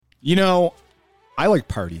I like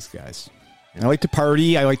parties, guys. I like to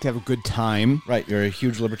party. I like to have a good time. Right. You're a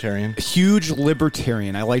huge libertarian. A huge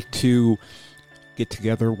libertarian. I like to get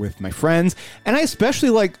together with my friends. And I especially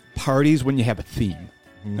like parties when you have a theme.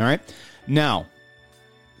 All right? Now,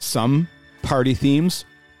 some party themes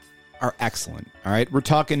are excellent. All right? We're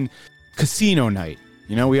talking casino night.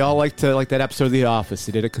 We all like that episode of The Office.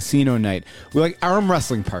 They did a casino night. We like arm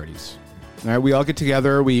wrestling parties. All right? We all get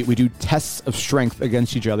together. We do tests of strength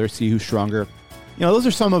against each other, see who's stronger. Those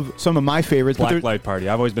are some of my favorites. Black light party.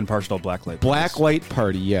 I've always been partial to black light. Black light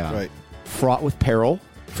party, yeah. Right. Fraught with peril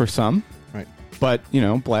for some. Right. But,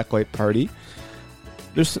 black light party.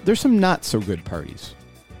 There's some not so good parties,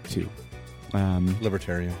 too.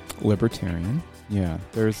 Libertarian. Yeah.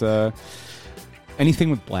 There's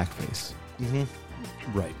anything with blackface. Mm-hmm.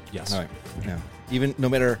 Right. Yes. All right. Yeah. Even no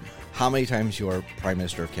matter how many times you're Prime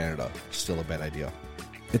Minister of Canada, still a bad idea.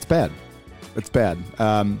 It's bad.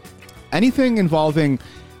 Anything involving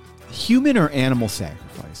human or animal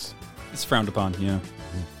sacrifice. It's frowned upon, yeah.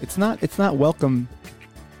 It's not welcome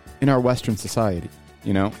in our Western society,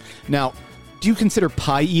 Now, do you consider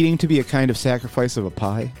pie eating to be a kind of sacrifice of a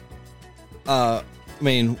pie?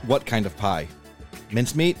 What kind of pie?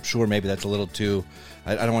 Mincemeat? Sure, maybe that's a little too...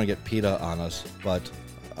 I don't want to get PETA on us, but,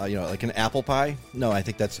 like an apple pie? No, I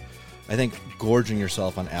think gorging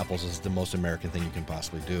yourself on apples is the most American thing you can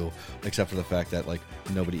possibly do, except for the fact that,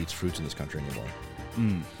 nobody eats fruits in this country anymore.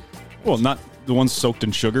 Mm. Well, not the ones soaked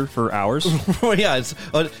in sugar for hours. Well, yeah.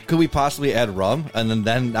 Could we possibly add rum? And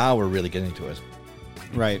then now we're really getting to it.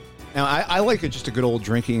 Right. Now, I like it just a good old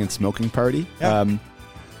drinking and smoking party. Yeah.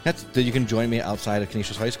 You can join me outside of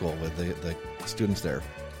Canisius High School with the students there.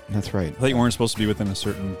 That's right. I thought you weren't supposed to be within a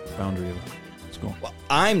certain boundary of school. Well,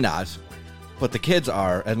 I'm not, but the kids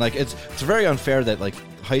are. And, it's very unfair that,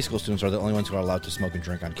 high school students are the only ones who are allowed to smoke and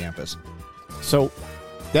drink on campus. So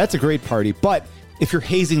that's a great party. But if you're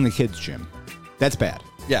hazing the kids, Jim, that's bad.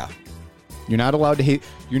 Yeah. You're not allowed to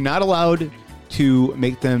You're not allowed to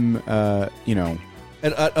make them,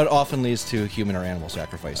 It often leads to human or animal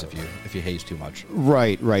sacrifice if you haze too much.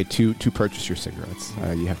 Right. To purchase your cigarettes,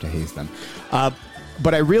 you have to haze them.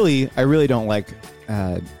 But I really don't like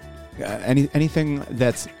anything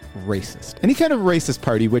that's racist. Any kind of racist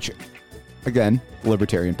party, which, again,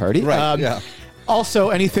 libertarian party. Right. Yeah. Also,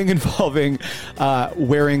 anything involving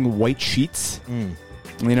wearing white sheets. It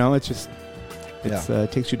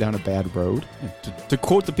takes you down a bad road. Yeah, to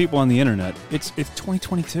quote the people on the internet, it's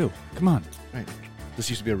 2022. Come on. Right. This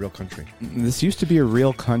used to be a real country. This used to be a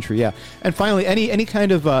real country, yeah. And finally, any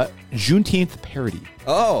kind of Juneteenth parody.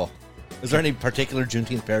 Oh. Is there any particular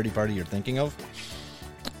Juneteenth parody party you're thinking of?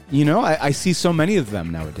 I see so many of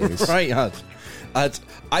them nowadays. Right, yeah.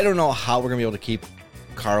 I don't know how we're going to be able to keep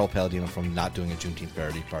Carl Palladino from not doing a Juneteenth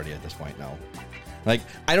parody party at this point now.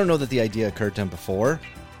 I don't know that the idea occurred to him before,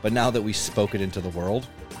 but now that we spoke it into the world,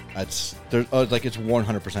 it's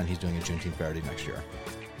 100% he's doing a Juneteenth parody next year.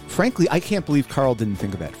 Frankly, I can't believe Carl didn't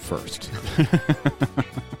think of that first.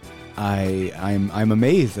 I'm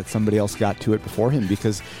amazed that somebody else got to it before him,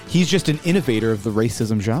 because he's just an innovator of the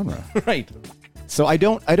racism genre. Right. So I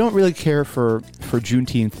don't really care for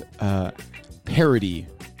Juneteenth parody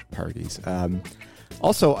parties.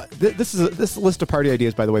 Also, this list of party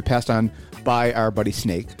ideas, by the way, passed on by our buddy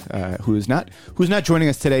Snake, who's not joining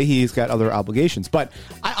us today. He's got other obligations. But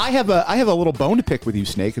I have a little bone to pick with you,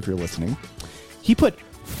 Snake, if you're listening. He put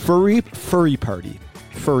furry party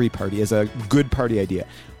as a good party idea.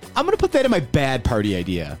 I'm going to put that in my bad party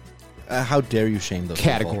idea. How dare you shame those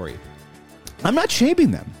category. people? I'm not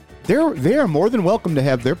shaming them. They are more than welcome to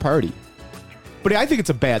have their party. But I think it's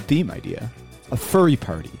a bad theme idea. A furry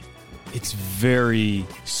party. It's very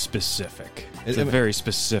specific. It's a very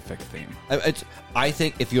specific theme. I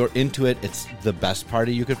think if you're into it, it's the best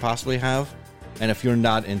party you could possibly have. And if you're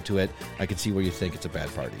not into it, I can see where you think it's a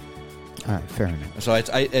bad party. All right, fair enough. So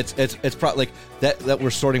it's probably that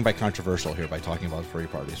we're sorting by controversial here by talking about furry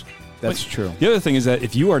parties. That's true. The other thing is that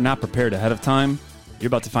if you are not prepared ahead of time, you're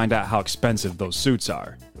about to find out how expensive those suits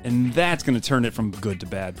are. And that's going to turn it from good to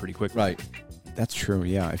bad pretty quickly. Right. That's true,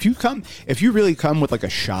 yeah. If you really come with a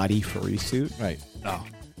shoddy furry suit. Right. Oh.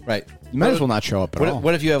 Right. You might as well not show up at all.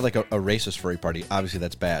 What if you have a racist furry party? Obviously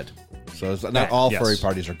that's bad. So it's not all furry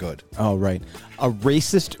parties are good. Oh, right. A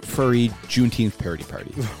racist furry Juneteenth parody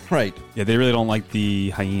party. Right. Yeah, they really don't like the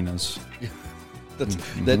hyenas. That's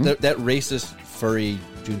that racist furry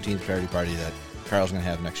Juneteenth parody party that Carl's going to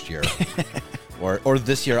have next year. or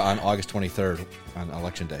this year on August 23rd on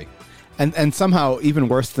Election Day. And somehow, even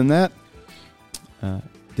worse than that,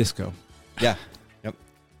 disco. Yeah. Yep.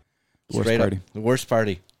 Worst party. The worst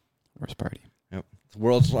party. Worst party. Yep. The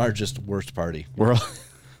world's largest worst party.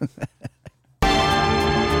 And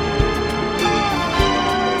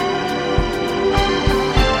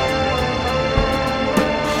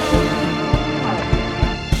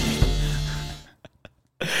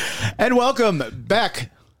welcome back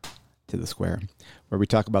to the Square, where we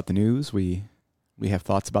talk about the news. We have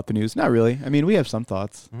thoughts about the news. Not really. I mean, we have some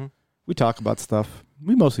thoughts. Mm-hmm. We talk about stuff.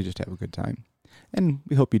 We mostly just have a good time. And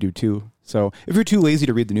we hope you do too. So if you're too lazy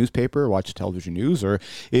to read the newspaper or watch television news, or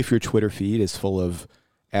if your Twitter feed is full of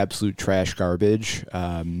absolute trash garbage,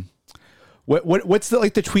 what's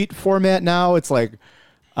the tweet format now? It's like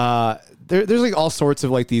there's like all sorts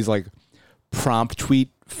of like these like prompt tweet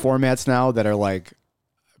formats now that are like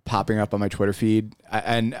popping up on my Twitter feed.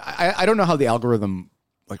 I don't know how the algorithm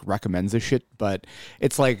like recommends this shit, but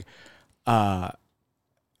it's like some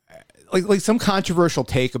controversial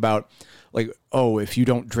take about like, oh, if you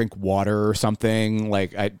don't drink water or something,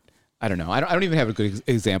 like I don't know. I don't even have a good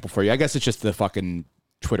example for you. I guess it's just the fucking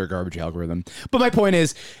Twitter garbage algorithm. But my point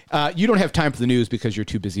is, you don't have time for the news because you're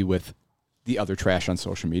too busy with the other trash on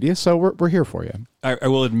social media. So we're here for you. I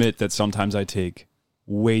will admit that sometimes I take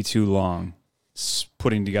way too long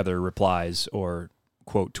putting together replies or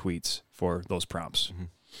quote tweets for those prompts. Mm-hmm.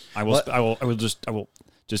 I will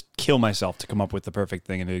just kill myself to come up with the perfect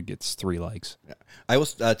thing, and it gets 3 likes. Yeah. I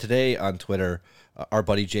was today on Twitter. Our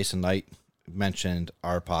buddy Jason Knight mentioned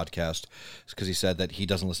our podcast because he said that he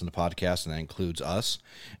doesn't listen to podcasts, and that includes us.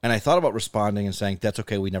 And I thought about responding and saying that's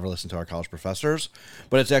okay. We never listen to our college professors,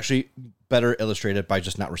 but it's actually better illustrated by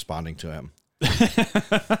just not responding to him.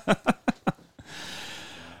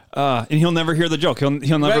 And he'll never hear the joke. He'll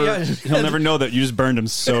never know that you just burned him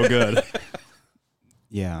so good.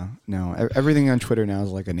 Yeah, no. Everything on Twitter now is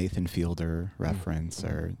like a Nathan Fielder reference,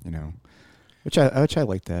 or which I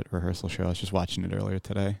like that rehearsal show. I was just watching it earlier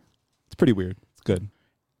today. It's pretty weird. It's good.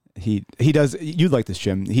 He does. You'd like this,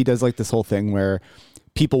 Jim. He does like this whole thing where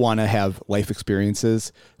people want to have life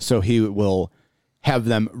experiences, so he will have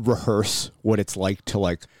them rehearse what it's like to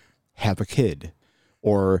like have a kid,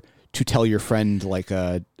 or to tell your friend like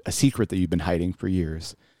a secret that you've been hiding for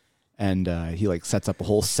years. And he like sets up a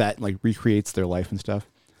whole set and like recreates their life and stuff.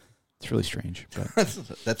 It's really strange, but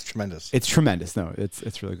that's tremendous. It's tremendous. No,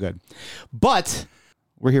 it's really good. But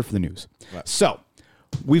we're here for the news. Right. So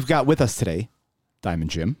we've got with us today Diamond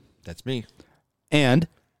Jim. That's me. And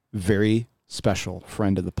very special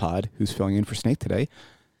friend of the pod who's filling in for Snake today.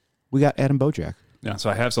 We got Adam Bojak. Yeah, so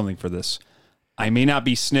I have something for this. I may not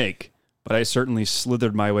be Snake, but I certainly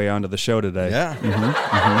slithered my way onto the show today. Yeah.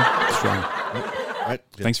 Strong. Right.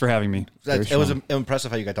 Thanks for having me. It was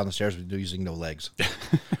impressive how you got down the stairs using no legs.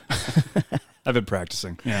 I've been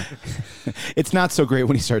practicing. Yeah. It's not so great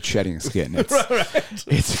when he starts shedding his skin. It's, right.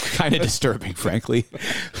 It's kind of disturbing, frankly.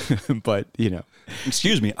 But,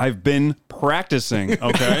 Excuse me. I've been practicing,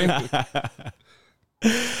 okay?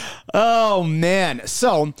 Oh, man.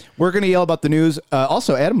 So we're going to yell about the news.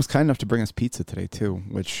 Also, Adam was kind enough to bring us pizza today, too,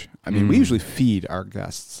 which, we usually feed our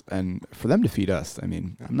guests. And for them to feed us,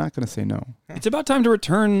 I'm not going to say no. It's about time to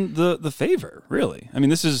return the favor, really.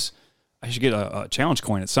 I should get a challenge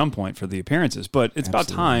coin at some point for the appearances, but it's about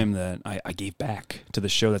time that I gave back to the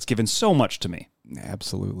show that's given so much to me.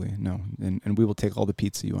 Absolutely. No. And we will take all the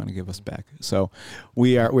pizza you want to give us back. So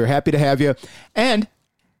we're happy to have you. And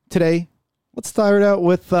today, let's start out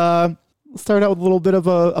with a little bit of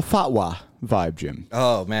a fatwa vibe, Jim.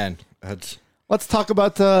 Oh man, let's talk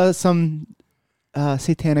about some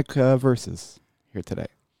satanic verses here today.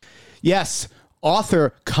 Yes,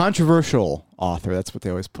 controversial author. That's what they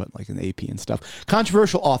always put, like in the AP and stuff.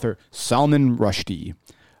 Controversial author Salman Rushdie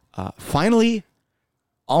finally,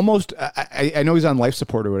 almost. I know he's on life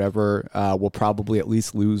support or whatever. Will probably at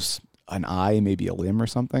least lose an eye, maybe a limb or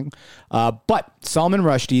something. But Salman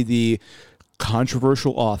Rushdie, the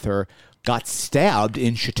controversial author, got stabbed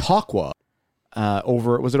in Chautauqua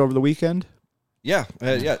over the weekend? Yeah.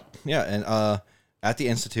 And at the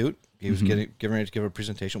Institute, he was getting ready to give a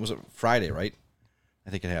presentation. Was it Friday, right? I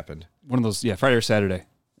think it happened. One of those, Friday or Saturday.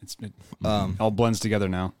 It all blends together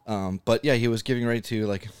now. But yeah, he was getting ready to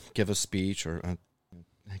like give a speech or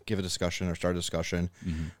give a discussion or start a discussion.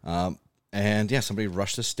 And somebody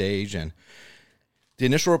rushed the stage, and the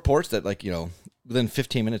initial reports that within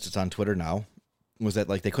 15 minutes, it's on Twitter now, was that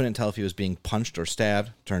like they couldn't tell if he was being punched or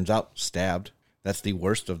stabbed. Turns out stabbed. That's the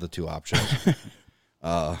worst of the two options.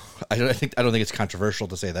 I don't think it's controversial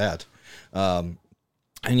to say that.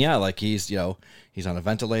 And yeah, like he's on a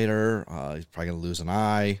ventilator. He's probably gonna lose an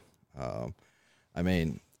eye.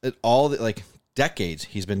 Decades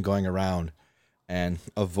he's been going around and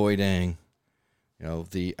avoiding,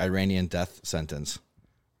 the Iranian death sentence,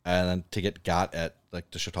 and then to get got at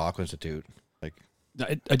like the Chautauqua Institute, like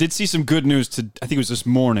I did see some good news I think it was this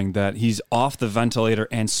morning, that he's off the ventilator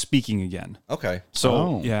and speaking again. Okay.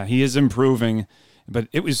 So, yeah, he is improving. But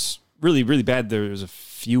it was really, really bad. There was a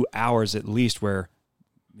few hours at least where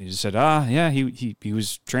he just said, he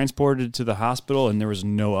was transported to the hospital and there was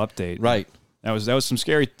no update. Right. That was some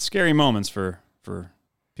scary moments for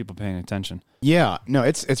people paying attention. Yeah, no,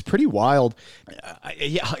 it's pretty wild.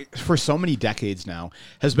 For so many decades now,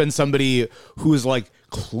 has been somebody who's like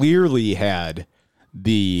clearly had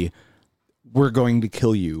the "we're going to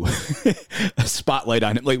kill you" spotlight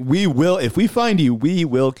on it. Like, we will, if we find you, we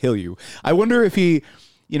will kill you. I wonder if he,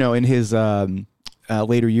 in his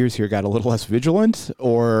later years here, got a little less vigilant,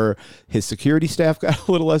 or his security staff got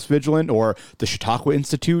a little less vigilant, or the Chautauqua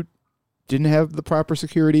Institute didn't have the proper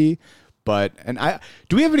security. Do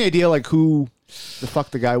we have any idea like who the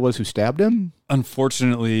fuck the guy was who stabbed him?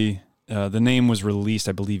 Unfortunately, the name was released,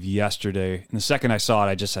 I believe, yesterday. And the second I saw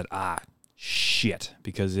it, I just said, shit,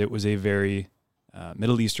 because it was a very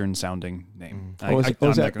Middle Eastern sounding name. Was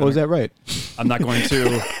that right? I'm not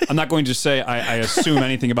going to say I assume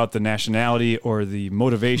anything about the nationality or the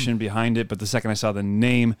motivation behind it, but the second I saw the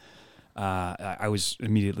name, I was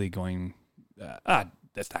immediately going,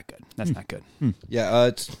 that's not good. That's not good. Yeah,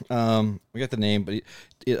 it's we got the name, but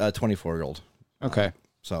 24-year-old. Okay.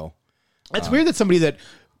 So it's weird that somebody that,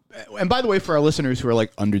 and by the way, for our listeners who are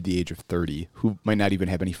like under the age of 30, who might not even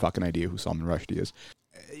have any fucking idea who Salman Rushdie is,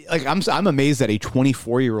 like I'm amazed that a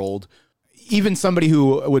 24-year-old, even somebody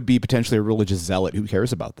who would be potentially a religious zealot who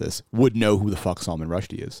cares about this, would know who the fuck Salman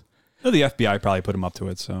Rushdie is. Well, the FBI probably put him up to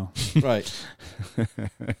it, so. Right.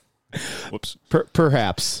 Whoops.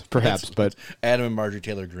 Perhaps, but Adam and Marjorie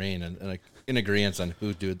Taylor Greene and like in agreement on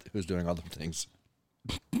who's doing all the things.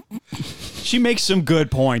 She makes some good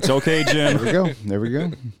points, okay, Jim? There we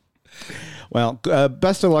go. Well,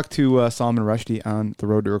 best of luck to Salman Rushdie on the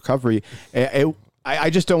road to recovery. I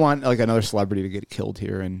just don't want like another celebrity to get killed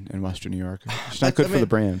here in Western New York. It's not good for the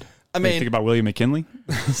brand. I mean, think about William McKinley.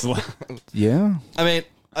 Yeah. I mean,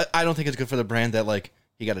 I don't think it's good for the brand that like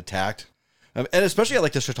he got attacked. And especially at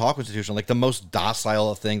like the Chautauqua Institution, like the most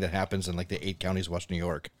docile thing that happens in like the 8 counties of West New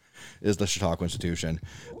York is the Chautauqua Institution.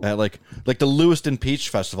 Like the Lewiston Peach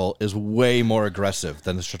Festival is way more aggressive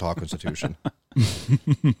than the Chautauqua Institution.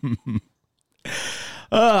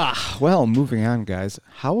 Well, moving on, guys.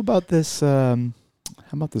 How about this racism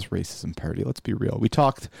party? Let's be real. We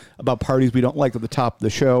talked about parties we don't like at the top of the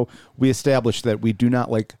show. We established that we do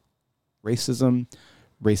not like racism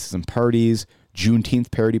parties,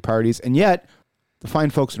 Juneteenth parody parties, and yet the fine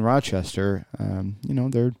folks in Rochester,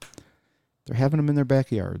 they're having them in their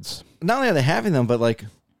backyards. Not only are they having them, but like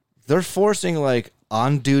they're forcing like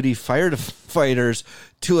on-duty firefighters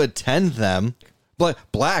to attend them,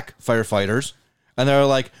 black firefighters, and they're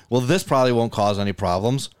like, well, this probably won't cause any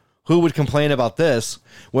problems. Who would complain about this?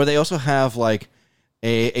 Where they also have like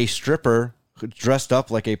a stripper dressed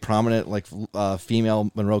up like a prominent like female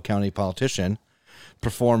Monroe County politician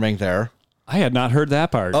performing there. I had not heard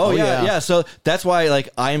that part. Oh yeah. So that's why, like,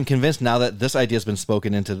 I am convinced now that this idea has been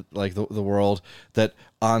spoken into like the world that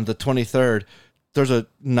on the 23rd, there's a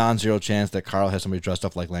non-zero chance that Carl has somebody dressed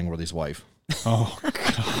up like Langworthy's wife. Oh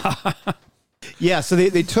God. Yeah. So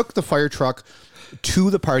they took the fire truck to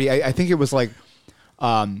the party. I think it was like,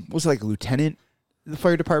 was it like a lieutenant in the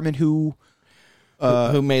fire department who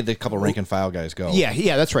made the couple rank and file guys go.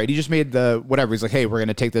 Yeah, that's right. He just made the whatever. He's like, hey, we're going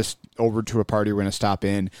to take this over to a party. We're going to stop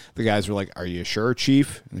in. The guys were like, are you sure,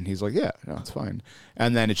 Chief? And he's like, yeah, no, it's fine.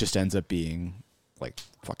 And then it just ends up being like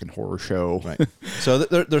fucking horror show. Right. So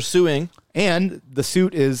they're suing. And the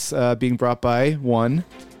suit is being brought by one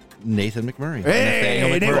Nathan McMurray.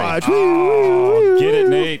 Hey, Nate Watch. Get it,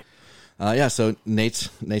 Nate. So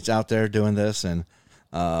Nate's out there doing this, and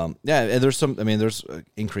and there's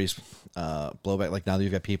increased blowback. Like now that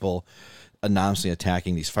you've got people anonymously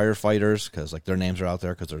attacking these firefighters because like their names are out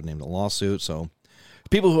there because they're named in a lawsuit. So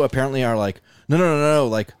people who apparently are like, no,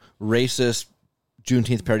 like racist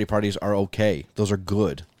Juneteenth parody parties are okay. Those are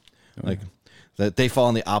good. Oh, like that they fall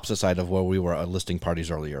on the opposite side of where we were listing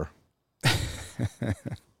parties earlier.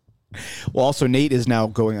 Well, also Nate is now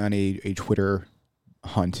going on a Twitter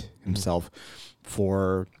hunt himself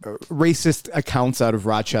for racist accounts out of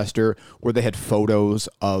Rochester where they had photos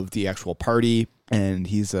of the actual party, and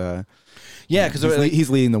he's he's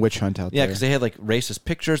leading the witch hunt out there. Yeah, because they had like racist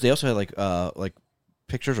pictures. They also had like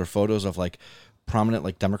pictures or photos of like prominent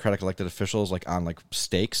like Democratic elected officials like on like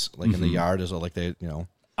stakes like in the yard as like they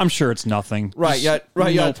I'm sure it's nothing. Right. Just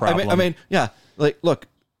no problem. I mean, yeah. Like, look,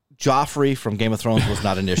 Joffrey from Game of Thrones was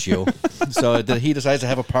not an issue. So that he decides to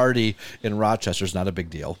have a party in Rochester is not a big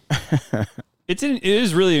deal. It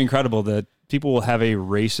is really incredible that people will have a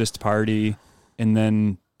racist party and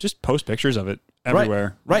then just post pictures of it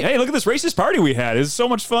everywhere. Right. Hey, look at this racist party we had. It's so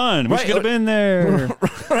much fun. We should have been there.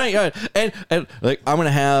 Right. And like, I'm going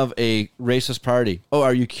to have a racist party. Oh,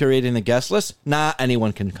 are you curating the guest list? Nah,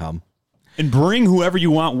 anyone can come. And bring whoever you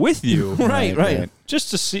want with you. Right. Just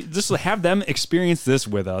to have them experience this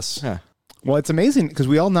with us. Yeah. Well, it's amazing because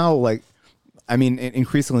we all now, like, I mean, an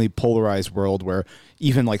increasingly polarized world where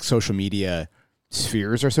even like social media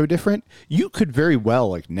spheres are so different. You could very well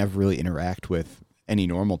like never really interact with any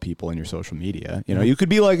normal people in your social media. You know, you could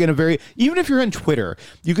be like in a very, even if you're on Twitter,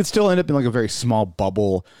 you could still end up in like a very small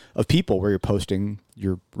bubble of people where you're posting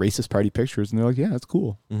your racist party pictures and they're like, yeah, that's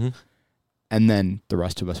cool. Mm-hmm. And then the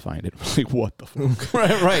rest of us find it like, what the fuck?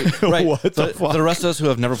 Right. What the fuck? The rest of us who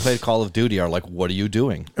have never played Call of Duty are like, what are you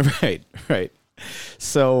doing? Right.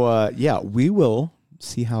 So, yeah, we will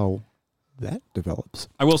see how that develops.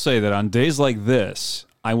 I will say that on days like this,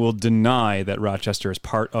 I will deny that Rochester is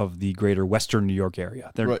part of the greater Western New York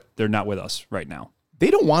area. They're not with us right now.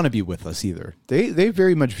 They don't want to be with us either. They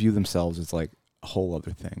very much view themselves as like a whole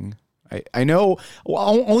other thing. I know,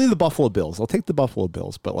 well, only the Buffalo Bills. I'll take the Buffalo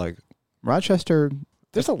Bills, but like Rochester,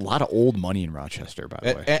 there's a lot of old money in Rochester, by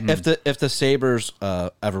the way. If the Sabres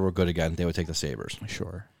ever were good again, they would take the Sabres.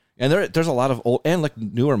 Sure. And there's a lot of old and like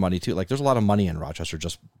newer money too. Like there's a lot of money in Rochester.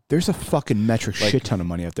 There's a fucking metric shit ton of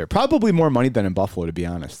money out there. Probably more money than in Buffalo, to be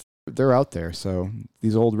honest. They're out there. So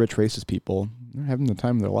these old rich racist people, they're having the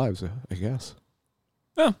time of their lives, I guess.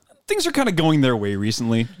 Well, things are kind of going their way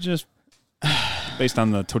recently, just based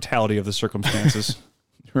on the totality of the circumstances.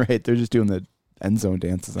 Right. They're just doing the end zone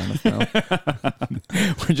dances on us now.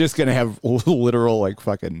 We're just going to have literal like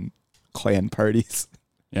fucking clan parties.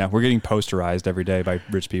 Yeah, we're getting posterized every day by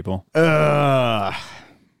rich people. Hate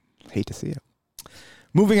to see it.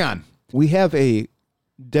 Moving on. We have a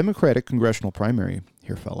Democratic congressional primary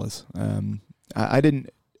here, fellas. I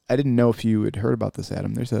didn't know if you had heard about this,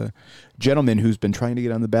 Adam. There's a gentleman who's been trying to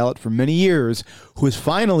get on the ballot for many years who has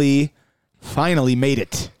finally made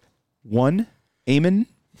it. One, Eamon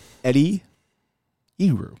Eddie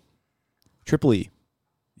Egru. Triple E.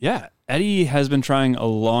 Yeah, Eddie has been trying a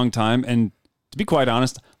long time, and to be quite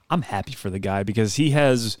honest, I'm happy for the guy because he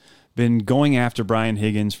has been going after Brian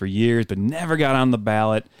Higgins for years, but never got on the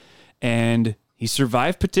ballot, and he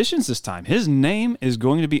survived petitions this time. His name is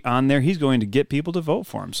going to be on there. He's going to get people to vote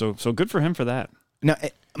for him. So good for him for that. Now,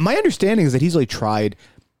 my understanding is that he's like tried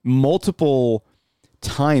multiple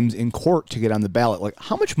times in court to get on the ballot. Like,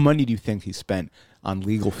 how much money do you think he spent on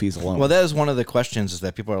legal fees alone? Well, that is one of the questions, is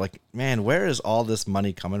that people are like, man, where is all this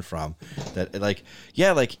money coming from? That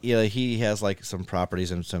he has like some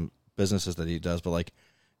properties and some businesses that he does, but like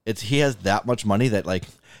he has that much money that like,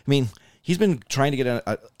 I mean, he's been trying to get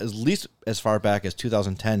at least as far back as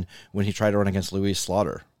 2010 when he tried to run against Louise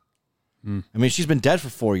Slaughter. I mean, she's been dead for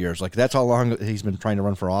 4 years. Like, that's how long he's been trying to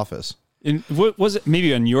run for office. And what was it?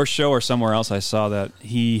 Maybe on your show or somewhere else, I saw that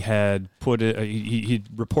he had put it. He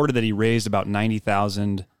reported that he raised about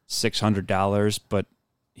 $90,600, but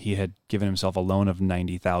he had given himself a loan of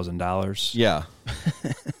 $90,000. Yeah,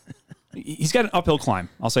 he's got an uphill climb.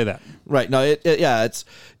 I'll say that. Right. No. It's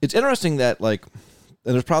interesting that like,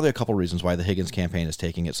 and there's probably a couple reasons why the Higgins campaign is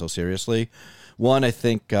taking it so seriously. One, I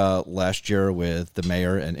think last year with the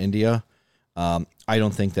mayor in India, I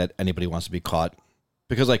don't think that anybody wants to be caught.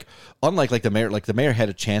 Because like, unlike like the mayor had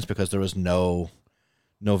a chance because there was no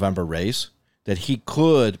November race that he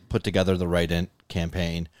could put together the write-in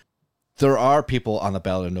campaign. There are people on the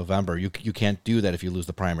ballot in November. You can't do that if you lose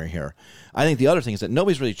the primary here. I think the other thing is that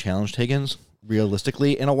nobody's really challenged Higgins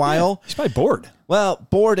realistically in a while. Yeah, he's probably bored. Well,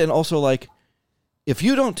 bored, and also like, if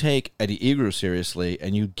you don't take Eddie Egru seriously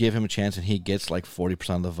and you give him a chance and he gets like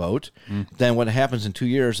 40% of the vote, then what happens in 2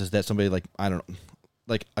 years is that somebody like, I don't know,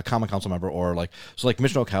 like a common council member or like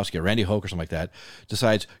Mitch Nowakowski or Randy Hoke or something like that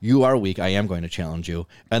decides you are weak, I am going to challenge you,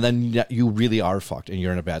 and then you really are fucked and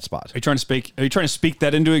you're in a bad spot. Are you trying to speak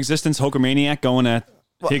that into existence, Hokomaniac going at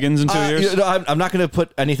Higgins in 2 years? I'm not going to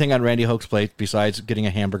put anything on Randy Hoke's plate besides getting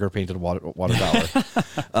a hamburger painted water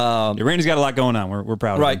dollar. Randy's got a lot going on. We're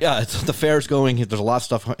proud of him. Right, yeah, the fair's going. There's a lot of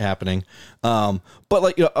stuff happening. But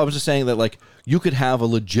like, I was just saying that like, you could have a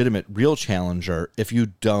legitimate real challenger if you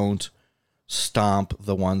don't stomp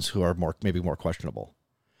the ones who are maybe more questionable,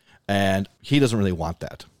 and he doesn't really want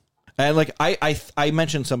that. And like I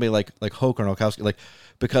mentioned somebody like Hoke or Nowakowski, like,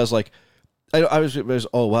 because like I was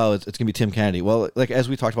oh wow, it's gonna be Tim Kennedy. Well, like, as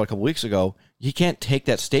we talked about a couple weeks ago, you can't take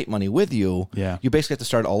that state money with you. Yeah, you basically have to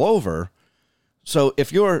start all over. So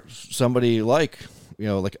if you're somebody like, you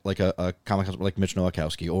know, like a comic like Mitch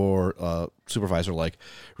Nowakowski or a supervisor like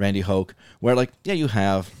Randy Hoke, where like, yeah, you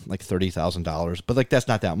have like $30,000, but like that's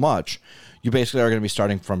not that much. You basically are going to be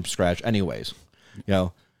starting from scratch anyways.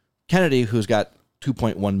 Kennedy, who's got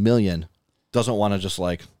 2.1 million, doesn't want to just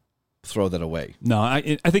like throw that away. No, I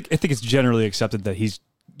think it's generally accepted that he's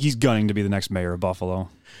gunning to be the next mayor of Buffalo.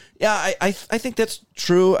 Yeah, I think that's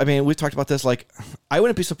true. I mean, we've talked about this. Like, I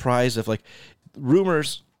wouldn't be surprised if like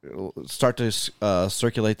rumors start to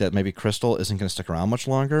circulate that maybe Crystal isn't going to stick around much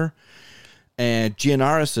longer, and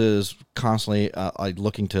Gianaris is constantly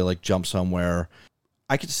looking to like jump somewhere.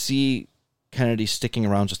 I could see Kennedy sticking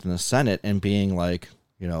around just in the Senate and being like,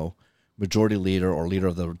 majority leader or leader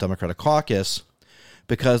of the Democratic caucus,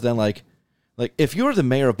 because then like if you're the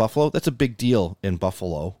mayor of Buffalo, that's a big deal in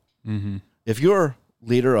Buffalo. Mm-hmm. If you're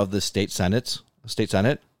leader of the state senate,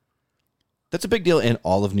 that's a big deal in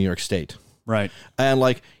all of New York State. Right. And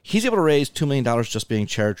like he's able to raise $2 million just being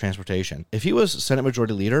chair of transportation. If he was Senate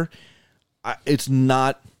Majority Leader, it's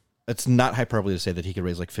not hyperbole to say that he could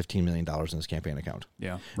raise like $15 million in his campaign account.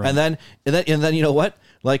 Yeah. Right. And then you know what?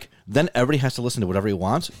 Like then everybody has to listen to whatever he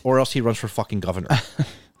wants, or else he runs for fucking governor.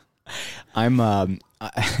 I'm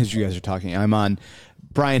as you guys are talking, I'm on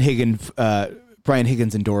Brian Higgins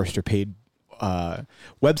endorsed or paid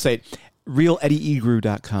website,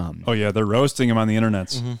 realeddieegrew.com. Oh yeah, they're roasting him on the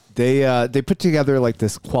internets. Mm-hmm. They put together like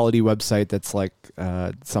this quality website that's like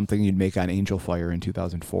something you'd make on Angel Fire in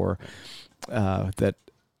 2004 that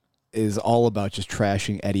is all about just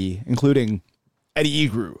trashing Eddie, including Eddie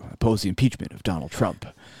Egrew oppose the impeachment of Donald Trump.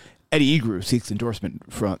 Eddie Egrew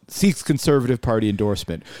seeks Conservative Party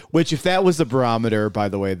endorsement, which if that was the barometer, by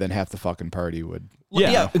the way, then half the fucking party would.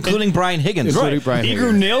 Yeah, including Brian Higgins. Right. Brian Egrew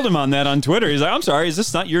Higgins. nailed him on that on Twitter. He's like, I'm sorry, is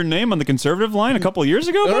this not your name on the conservative line a couple of years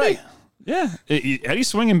ago, buddy? Right. Yeah. Eddie's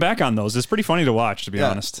swinging back on those. It's pretty funny to watch, to be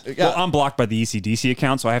honest. Yeah. Well, I'm blocked by the ECDC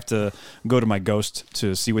account, so I have to go to my Ghost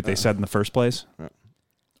to see what they said in the first place. Well,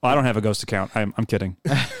 I don't have a Ghost account. I'm kidding.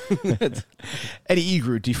 Eddie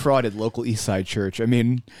Egrew defrauded local East Side church. I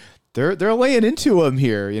mean, they're laying into him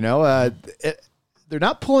here. They're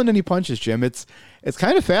not pulling any punches, Jim. It's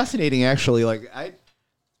kind of fascinating, actually. Like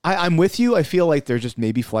I'm with you. I feel like they're just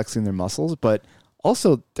maybe flexing their muscles, but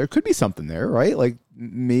also there could be something there, right? Like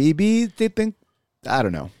maybe they think, I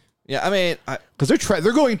don't know. Yeah, I mean, because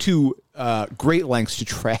they're going to great lengths to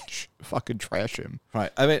fucking trash him.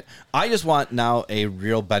 Right. I mean, I just want now a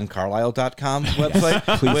real BenCarlisle.com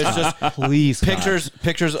website with just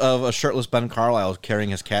pictures of a shirtless Ben Carlisle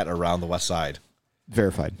carrying his cat around the West Side.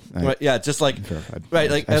 Verified. Right, yeah, just like verified. Right,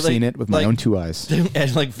 like I've seen it with my own two eyes.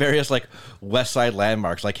 And like various like West Side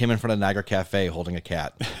landmarks, like him in front of Niagara Cafe holding a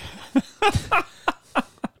cat.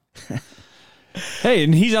 Hey,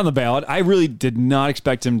 and he's on the ballot. I really did not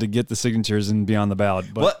expect him to get the signatures and be on the right,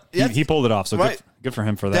 but he pulled it off. So good for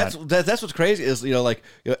him for that. That's what's crazy is Eddie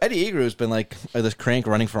Egrew has been like this crank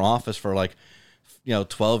running for office for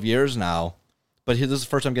 12 years now, but this is the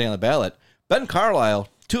first time getting on the ballot. Ben Carlisle,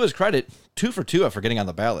 to his credit, 2 for 2 for getting on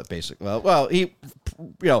the ballot. Basically, well, he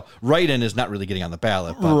write-in is not really getting on the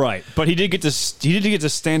ballot, but. Right? But he did get to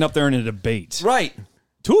stand up there in a debate, right?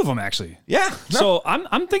 2 of them, actually. Yeah. No. So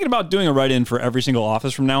I'm thinking about doing a write-in for every single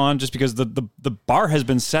office from now on, just because the bar has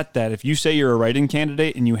been set that if you say you're a write-in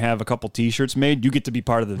candidate and you have a couple T-shirts made, you get to be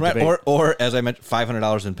part of the debate. Or as I mentioned,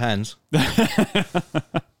 $500 in pens.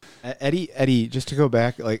 Eddie, just to go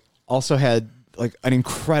back, also had an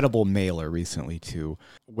incredible mailer recently too,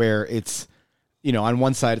 where it's on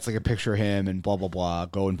one side it's like a picture of him and blah blah blah,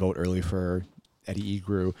 go and vote early for Eddie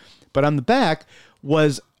Egrew, but on the back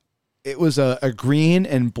was. It was a green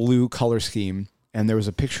and blue color scheme, and there was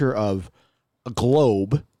a picture of a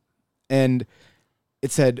globe, and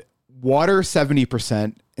it said water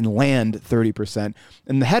 70% and land 30%,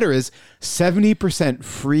 and the header is 70%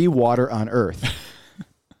 free water on Earth,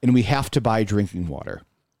 and we have to buy drinking water.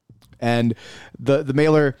 And the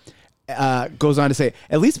mailer goes on to say,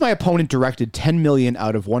 at least my opponent directed $10 million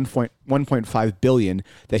out of $1.5 billion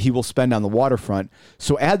that he will spend on the waterfront,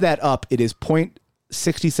 so add that up, it is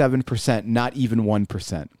 0.67%, not even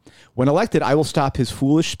 1%. When elected, I will stop his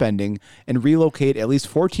foolish spending and relocate at least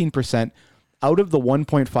 14% out of the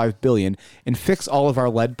 $1.5 billion and fix all of our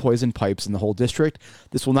lead poison pipes in the whole district.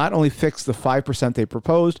 This will not only fix the 5% they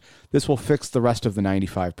proposed, this will fix the rest of the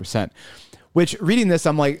 95%. Which, reading this,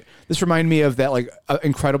 I'm like, this reminded me of that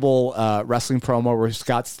incredible wrestling promo where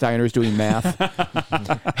Scott Steiner's doing math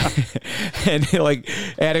and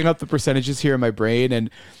adding up the percentages here in my brain, and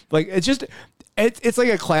it's like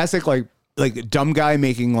a classic dumb guy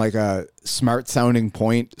making a smart sounding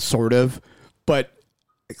point, sort of, but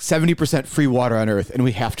 70% free water on Earth, and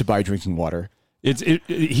we have to buy drinking water. It's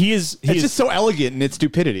just so elegant in its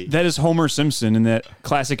stupidity. That is Homer Simpson in that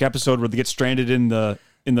classic episode where they get stranded in the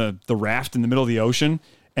raft in the middle of the ocean,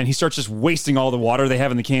 and he starts just wasting all the water they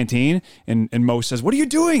have in the canteen. And Mo says, "What are you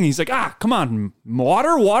doing?" He's like, come on,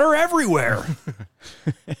 water everywhere."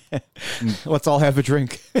 Let's all have a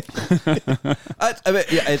drink. I mean,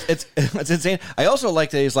 yeah, it's insane. I also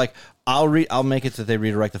like that he's like, I'll make it that they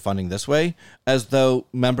redirect the funding this way, as though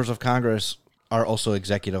members of Congress are also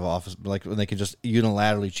executive office, like when they can just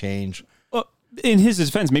unilaterally change. Well, in his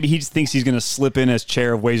defense, maybe he just thinks he's going to slip in as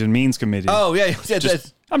chair of Ways and Means Committee. Oh yeah,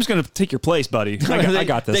 I'm just going to take your place, buddy. I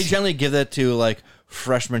got this. They generally give that to like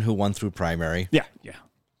freshmen who won through primary. Yeah.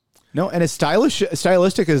 No, and as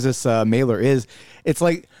stylistic as this mailer is, it's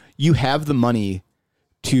like you have the money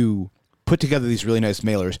to put together these really nice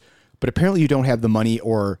mailers, but apparently you don't have the money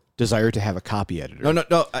or desire to have a copy editor.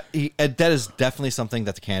 No. That is definitely something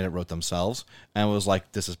that the candidate wrote themselves and was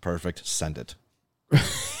like, "This is perfect. Send it."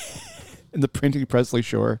 In the printing press,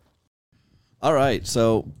 sure. All right,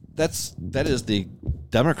 so that is the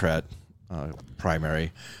Democrat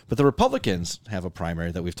primary, but the Republicans have a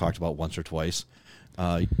primary that we've talked about once or twice.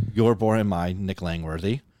 Your boy and mine, Nick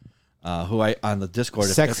Langworthy, who I on the Discord,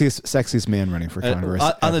 sexiest man running for Congress.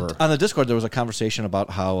 On the Discord, there was a conversation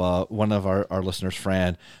about how one of our listeners,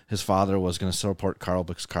 Fran, his father was going to support Carl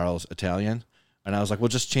because Carl's Italian. And I was like, well,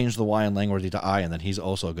 just change the Y in Langworthy to I, and then he's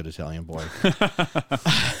also a good Italian boy.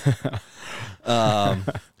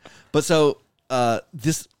 But so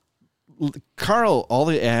this Carl, all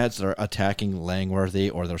the ads that are attacking Langworthy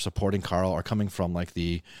or they're supporting Carl are coming from like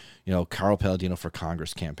the, Carl Palladino for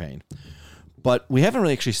Congress campaign. But we haven't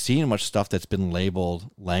really actually seen much stuff that's been labeled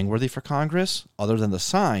Langworthy for Congress other than the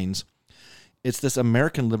signs. It's this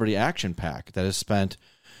American Liberty Action PAC that has spent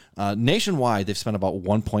nationwide. They've spent about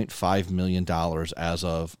 $1.5 million as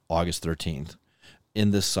of August 13th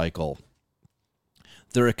in this cycle.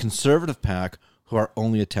 They're a conservative PAC who are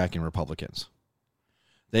only attacking Republicans.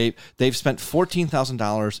 They've spent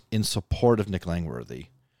 $14,000 in support of Nick Langworthy,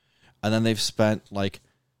 and then they've spent like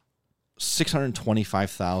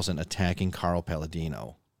 $625,000 attacking Carl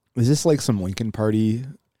Palladino. Is this like some Lincoln Party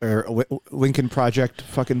or Lincoln Project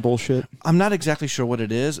fucking bullshit? I'm not exactly sure what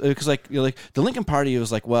it is, because like the Lincoln Party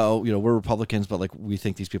was like, well, we're Republicans, but like we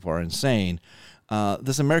think these people are insane.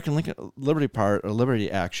 This American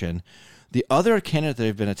Liberty Action. The other candidate that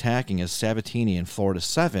they've been attacking is Sabatini in Florida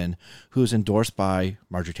 7, who's endorsed by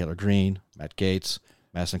Marjorie Taylor Greene, Matt Gaetz,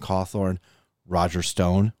 Madison Cawthorn, Roger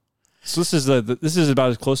Stone. So this is about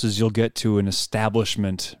as close as you'll get to an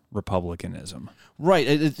establishment Republicanism,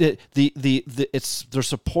 right? They're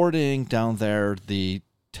supporting down there the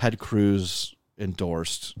Ted Cruz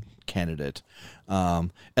endorsed candidate,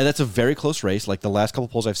 and that's a very close race. Like the last couple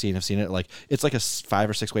polls I've seen it like it's like a 5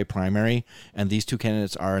 or 6 way primary, and these two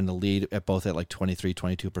candidates are in the lead at both at like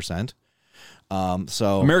 23-22%.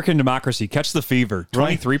 So American democracy, catch the fever.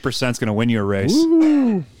 23% is going to win you a race.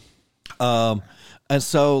 Woo. And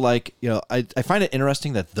so, like, I find it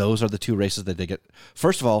interesting that those are the two races that they get.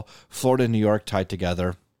 First of all, Florida and New York tied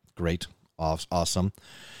together. Great. Awesome.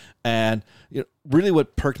 And really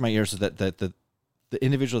what perked my ears is that the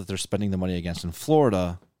individual that they're spending the money against in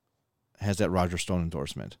Florida has that Roger Stone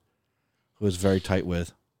endorsement, who is very tight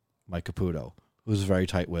with Mike Caputo, who is very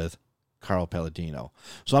tight with Carl Palladino.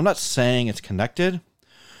 So I'm not saying it's connected,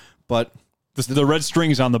 but... The red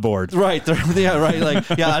string's on the board. Right. Yeah, right. Like,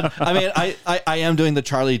 yeah, I mean, I am doing the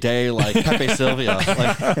Charlie Day, like Pepe Sylvia.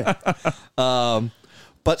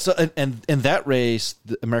 But so, and in that race,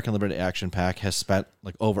 the American Liberty Action PAC has spent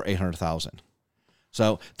like over $800,000.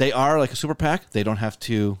 So they are like a super PAC. They don't have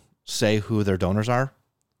to say who their donors are.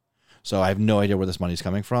 So I have no idea where this money's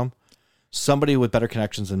coming from. Somebody with better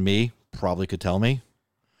connections than me probably could tell me.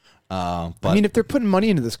 But I mean, if they're putting money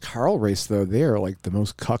into this Carl race, though, they are like the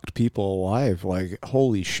most cucked people alive. Like,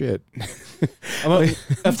 holy shit.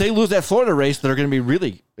 If they lose that Florida race, they're going to be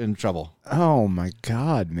really in trouble. Oh, my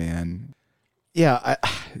God, man. Yeah,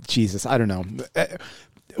 Jesus, I don't know.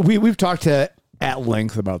 We've talked at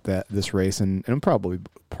length about this race, and probably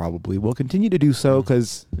will continue to do so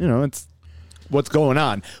because, it's what's going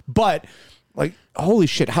on. But, like, holy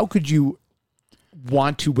shit, how could you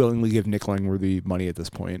want to willingly give Nick Langworthy money at this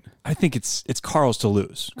point? I think it's Carl's to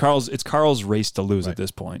lose. It's Carl's race to lose at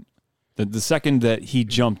this point. The second that he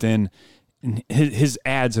jumped in, and his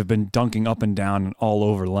ads have been dunking up and down and all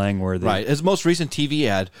over Langworthy. Right. His most recent TV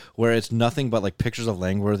ad, where it's nothing but like pictures of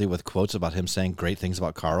Langworthy with quotes about him saying great things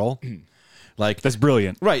about Carl. Like, that's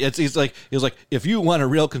brilliant. Right. It's like if you want a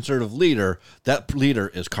real conservative leader, that leader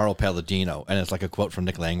is Carl Palladino, and it's like a quote from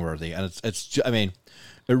Nick Langworthy, and it's I mean,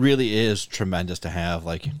 it really is tremendous to have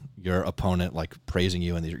like your opponent like praising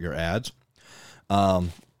you in your ads.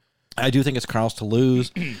 I do think it's Carl's to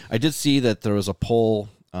lose. I did see that there was a poll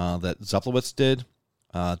that Zeplowitz did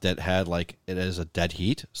that had like it as a dead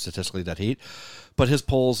heat, statistically dead heat, but his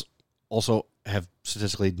polls also have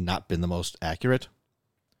statistically not been the most accurate.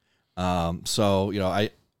 So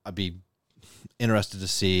I'd be interested to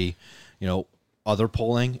see other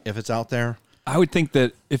polling if it's out there. I would think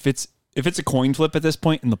that if it's a coin flip at this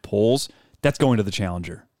point in the polls, that's going to the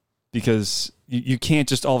challenger, because you can't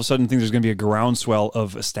just all of a sudden think there's going to be a groundswell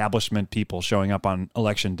of establishment people showing up on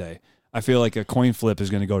election day. I feel like a coin flip is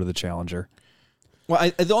going to go to the challenger.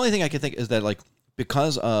 Well, the only thing I can think is that, like,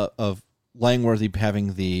 because of Langworthy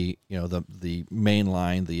having the main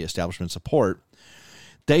line, the establishment support,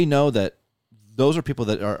 they know that those are people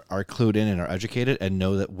that are clued in and are educated and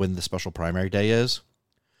know that when the special primary day is.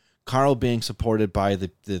 Carl being supported by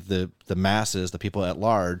the masses, the people at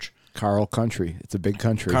large. Carl country. It's a big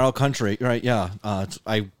country. Carl country, right? Yeah.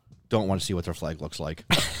 I don't want to see what their flag looks like.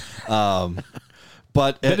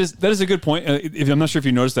 But that is a good point. I'm not sure if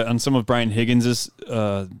you noticed that on some of Brian Higgins's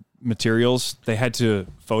materials, they had to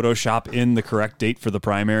Photoshop in the correct date for the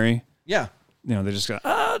primary. Yeah. They're just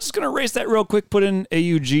gonna erase that real quick, put in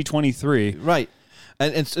AUG 23. Right.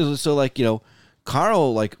 And so like,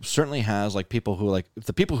 Carl like certainly has like people who like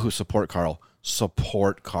the people who support Carl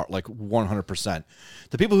like 100%.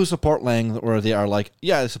 The people who support Langworthy are like,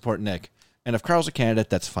 yeah, they support Nick. And if Carl's a candidate,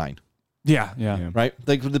 that's fine. Yeah. Right?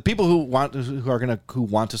 Like the people who want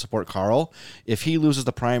to support Carl, if he loses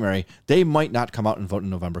the primary, they might not come out and vote in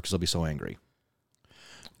November because they'll be so angry.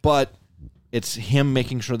 But it's him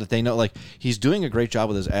making sure that they know, like, he's doing a great job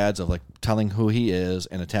with his ads of like telling who he is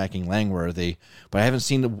and attacking Langworthy, but I haven't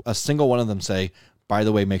seen a single one of them say, by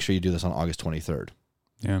the way, make sure you do this on August 23rd.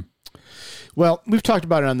 Yeah. Well, we've talked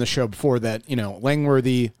about it on the show before that,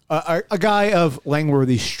 Langworthy, a guy of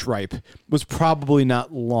Langworthy stripe was probably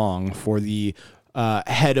not long for the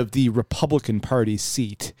head of the Republican Party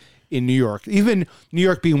seat in New York. Even New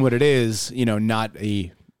York being what it is, not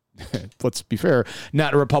a, let's be fair,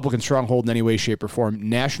 not a Republican stronghold in any way, shape, or form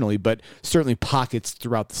nationally, but certainly pockets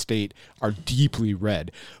throughout the state are deeply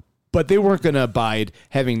red. But they weren't going to abide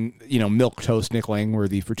having, milquetoast Nick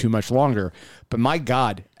Langworthy for too much longer. But my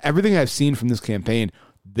God, everything I've seen from this campaign,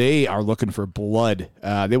 they are looking for blood.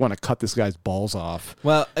 They want to cut this guy's balls off.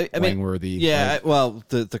 Well, I mean, Langworthy. yeah. Well,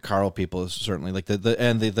 the Carl people is certainly like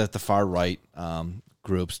the far right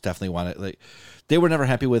groups definitely want it. Like, they were never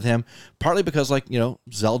happy with him, partly because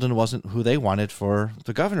Zeldin wasn't who they wanted for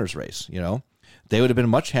the governor's race. They would have been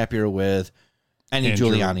much happier with any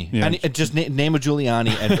Giuliani. Yeah. Just name a Giuliani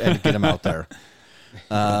and get him out there.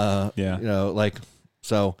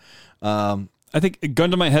 So. I think,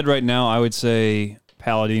 gun to my head right now, I would say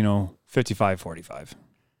Palladino 55-45.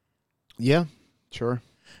 Yeah, sure.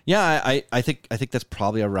 Yeah, I think that's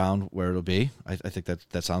probably around where it'll be. I think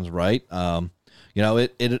that sounds right.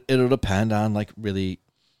 It'll depend on like really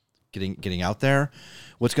getting out there.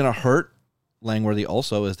 What's going to hurt Langworthy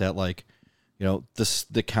also is that like,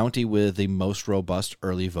 the county with the most robust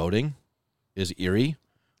early voting is Erie,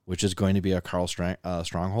 which is going to be a Carl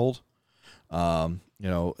stronghold.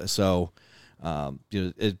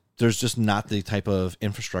 There's just not the type of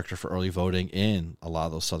infrastructure for early voting in a lot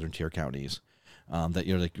of those southern tier counties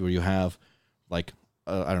that where you have like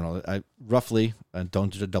I don't know, roughly,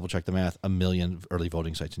 don't double check the math, 1 million early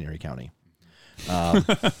voting sites in Erie County.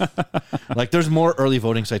 Like there's more early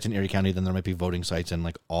voting sites in Erie County than there might be voting sites in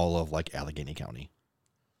like all of like Allegheny County.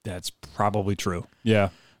 That's probably true. Yeah.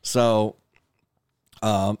 So,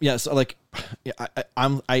 so like,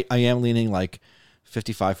 I am leaning like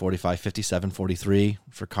 55-45, 57-43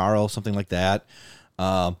 for Carl, something like that.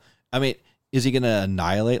 I mean, is he going to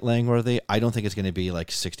annihilate Langworthy? I don't think it's going to be like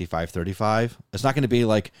 65-35. It's not going to be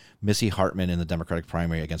like Missy Hartman in the Democratic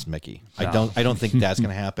primary against Mickey. No. I don't think that's going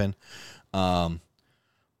to happen. But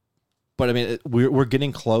I mean, we're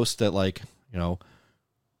getting close that like,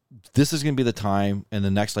 this is going to be the time in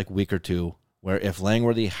the next like week or two where if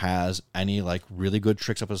Langworthy has any like really good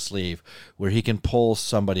tricks up his sleeve where he can pull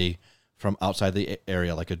somebody from outside the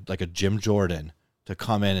area, like a Jim Jordan, to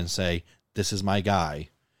come in and say, this is my guy,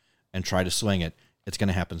 and try to swing it, it's going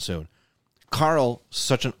to happen soon. Carl,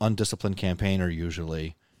 such an undisciplined campaigner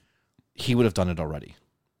usually, he would have done it already.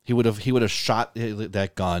 He would have shot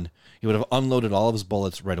that gun. He would have unloaded all of his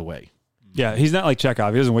bullets right away. Yeah, he's not like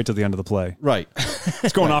Chekhov. He doesn't wait till the end of the play. Right.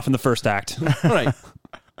 It's going off in the first act. Right.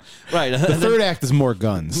 Right. The third act is more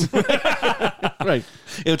guns. Right.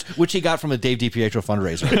 Which he got from a Dave DiPietro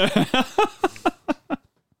fundraiser.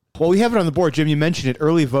 Well, we have it on the board, Jim. You mentioned it,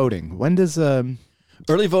 early voting. When does...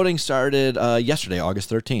 Early voting started yesterday, August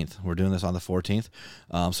 13th. We're doing this on the 14th.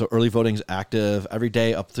 So early voting's active every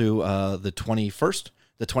day up through the 21st.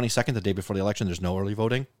 The 22nd, the day before the election, there's no early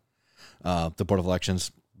voting. The Board of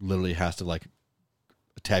Elections literally has to like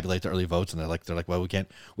tabulate the early votes, and they're like, well,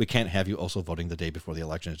 we can't have you also voting the day before the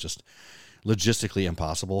election. It's just logistically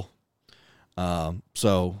impossible. And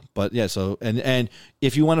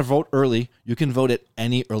if you want to vote early, you can vote at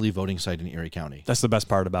any early voting site in Erie County. That's the best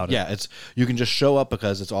part about it. Yeah, you can just show up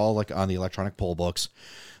because it's all like on the electronic poll books.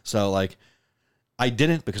 So like, I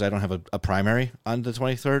didn't because I don't have a primary on the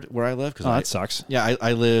 23rd where I live. That sucks. Yeah,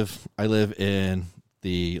 I live in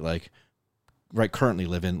the currently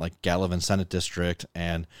live in like Gallivan Senate District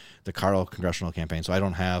and the Carl congressional campaign. So I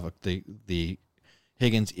don't have the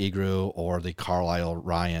Higgins Egru or the Carlisle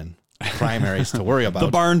Ryan primaries to worry about. The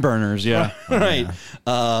barn burners, yeah. Right.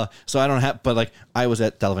 So I don't have, but like I was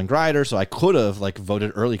at Delavan Grider, so I could have like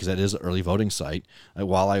voted early because that is an early voting site. I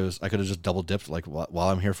could have just double dipped, like while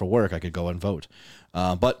I'm here for work, I could go and vote.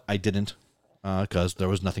 But I didn't because there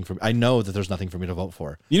was nothing for me. I know that there's nothing for me to vote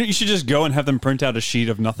for. You should just go and have them print out a sheet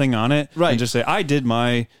of nothing on it. Right. And just say, I did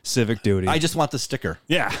my civic duty. I just want the sticker.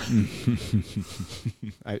 Yeah.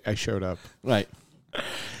 I showed up. Right.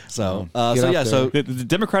 So, the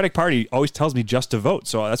Democratic Party always tells me just to vote,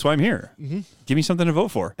 so that's why I'm here. Mm-hmm. Give me something to vote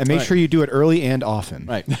for, and make sure you do it early and often.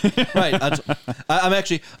 Right, right. I'm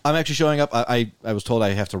actually showing up. I was told I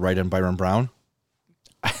have to write in Byron Brown.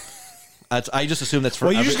 I just assume that's for.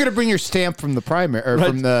 Well, you're just going to bring your stamp from the primary or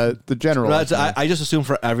from the general. I just assume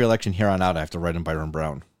for every election here on out, I have to write in Byron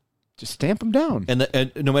Brown. Just stamp them down,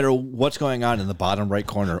 and no matter what's going on in the bottom right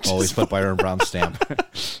corner, always put Byron Brown's stamp.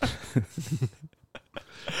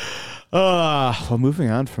 Well, moving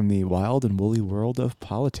on from the wild and woolly world of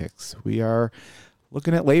politics, we are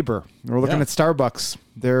looking at labor. We're looking at Starbucks.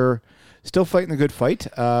 They're still fighting the good fight.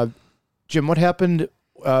 Jim, what happened?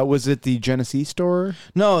 Was it the Genesee store?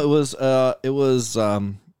 No, it was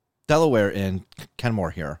Delaware in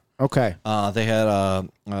Kenmore here. Okay. They had a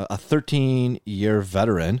 13-year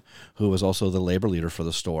veteran who was also the labor leader for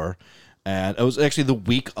the store. And it was actually the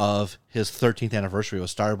week of his 13th anniversary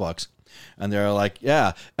with Starbucks. And they're like,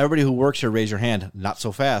 yeah, everybody who works here, raise your hand. Not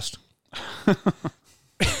so fast.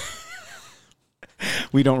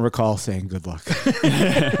 We don't recall saying good luck.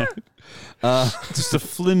 Just the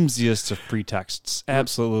flimsiest of pretexts.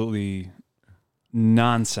 Absolutely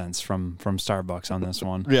nonsense from Starbucks on this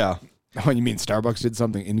one. Yeah. Oh, you mean Starbucks did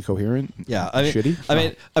something incoherent? Yeah, shitty. I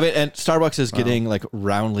mean, and Starbucks is getting like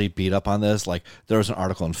roundly beat up on this. Like there was an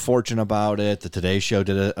article in Fortune about it. The Today Show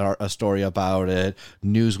did a story about it.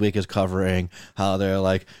 Newsweek is covering how they're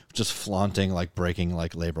like just flaunting like breaking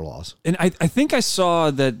like labor laws. And I think I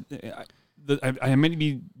saw that. I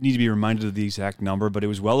maybe need to be reminded of the exact number, but it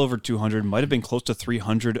was well over 200. Might have been close to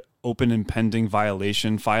 300 open and pending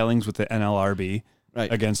violation filings with the NLRB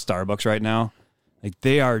against Starbucks right now. Like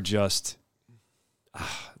they are just,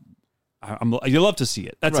 you love to see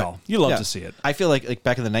it. That's all. You love to see it. I feel like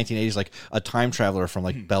back in the 1980s, like a time traveler from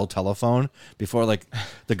like Bell Telephone before like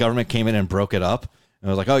the government came in and broke it up and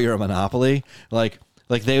was like, oh, you're a monopoly. Like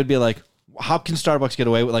they would be like, how can Starbucks get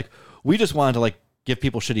away with like, we just wanted to like give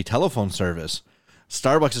people shitty telephone service.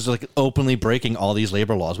 Starbucks is like openly breaking all these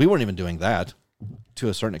labor laws. We weren't even doing that to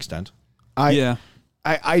a certain extent. I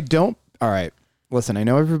don't. All right. Listen, I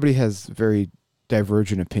know everybody has very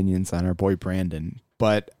divergent opinions on our boy Brandon,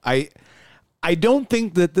 but I don't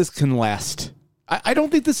think that this can last. I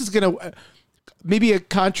don't think this is going to, maybe a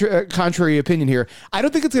contrary opinion here. I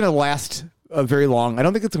don't think it's going to last very long. I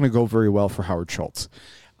don't think it's going to go very well for Howard Schultz.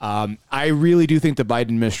 I really do think the Biden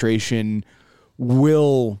administration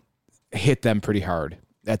will hit them pretty hard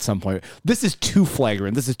at some point. This is too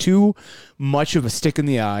flagrant. This is too much of a stick in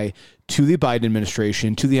the eye to the Biden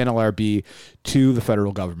administration, to the NLRB, to the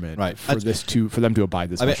federal government, right? For them to abide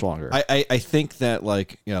this much longer. I think that,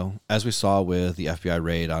 like, you know, as we saw with the FBI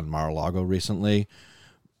raid on Mar-a-Lago recently,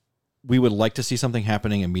 we would like to see something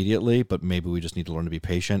happening immediately, but maybe we just need to learn to be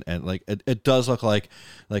patient. And like it does look like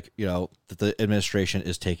you know that the administration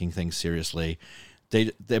is taking things seriously.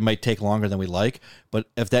 They might take longer than we like, but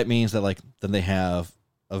if that means that like then they have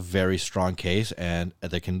a very strong case and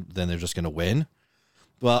then they're just going to win.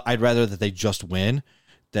 Well, I'd rather that they just win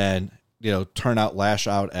than, you know, lash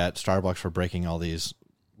out at Starbucks for breaking all these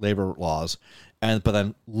labor laws, but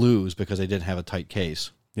then lose because they didn't have a tight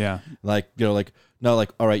case. Yeah, like, you know, like no,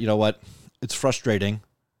 like, all right, you know what? It's frustrating.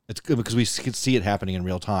 It's good because we can see it happening in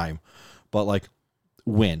real time, but like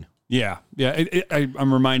win. Yeah.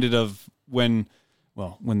 I'm reminded of when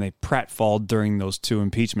they pratfalled during those 2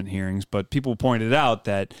 impeachment hearings, but people pointed out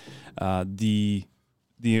that the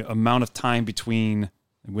amount of time between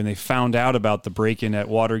when they found out about the break-in at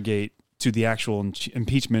Watergate to the actual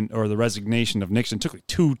impeachment or the resignation of Nixon took like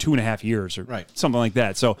 2.5 years or something like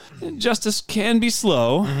that. So justice can be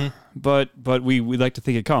slow, but we like to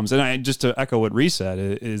think it comes. And just to echo what Reese said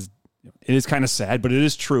is it is kind of sad, but it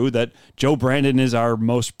is true that Joe Brandon is our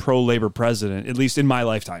most pro-labor president, at least in my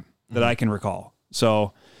lifetime, that I can recall.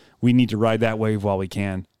 So we need to ride that wave while we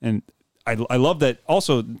can. And I love that.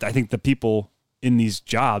 Also, I think the people in these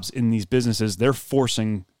jobs, in these businesses, they're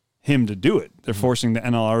forcing him to do it. They're forcing the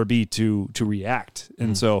NLRB to react.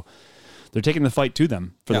 And so they're taking the fight to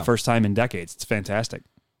them for the first time in decades. It's fantastic.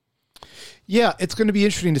 Yeah, it's going to be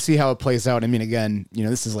interesting to see how it plays out. I mean, again,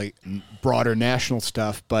 this is like broader national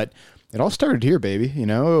stuff, but it all started here, baby. It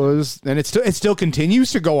was, and it still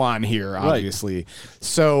continues to go on here, obviously. Right.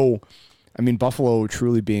 So, I mean, Buffalo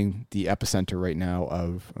truly being the epicenter right now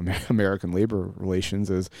of American labor relations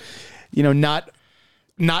is,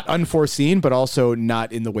 not unforeseen, but also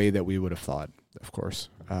not in the way that we would have thought, of course.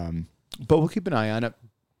 But we'll keep an eye on it.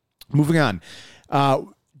 Moving on.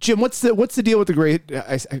 Jim, what's the deal with the great?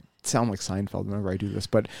 I sound like Seinfeld whenever I do this,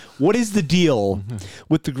 but what is the deal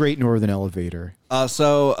with the Great Northern Elevator?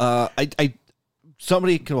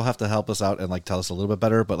 Somebody will have to help us out and like tell us a little bit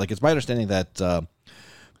better. But like, it's my understanding that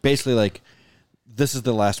basically, like, this is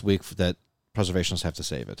the last week that preservationists have to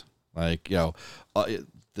save it. Like,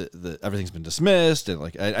 everything's been dismissed, and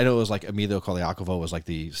like I know it was like Emilio Colliacovo was like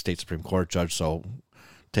the state Supreme Court judge, so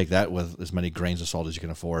take that with as many grains of salt as you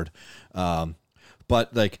can afford.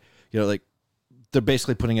 But like, like they're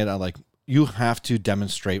basically putting it on like, you have to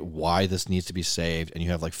demonstrate why this needs to be saved, and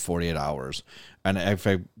you have like 48 hours. And if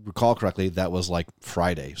I recall correctly, that was like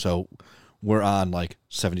Friday. So we're on like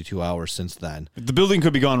 72 hours since then. The building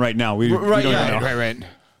could be gone right now. We don't even know. Right.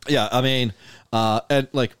 Yeah, I mean, and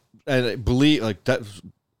I believe like that,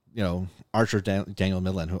 Archer Daniel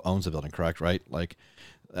Midland, who owns the building, correct? Right? Like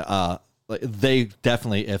they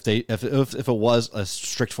definitely, if it was a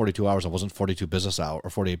strict 42 hours, it wasn't 42 business hour or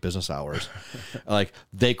 48 business hours, like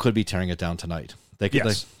they could be tearing it down tonight. They could,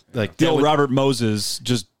 yes. like the old Robert Moses,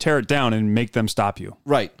 just tear it down and make them stop you.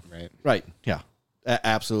 Right. Yeah,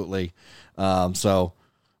 absolutely. So,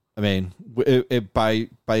 I mean, by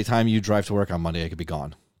the time you drive to work on Monday, it could be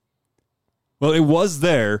gone. Well, it was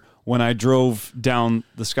there when I drove down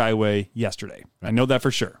the Skyway yesterday. I know that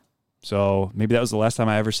for sure. So maybe that was the last time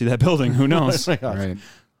I ever see that building. Who knows? Right.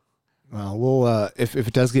 Well, we'll if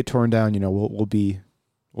it does get torn down, we'll be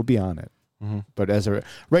on it. Mm-hmm. But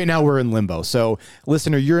right now we're in limbo. So,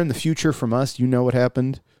 listener, you're in the future from us. You know what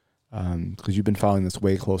happened because you've been following this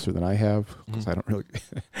way closer than I have. Because I don't really,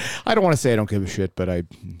 I don't want to say I don't give a shit, but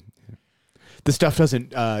this stuff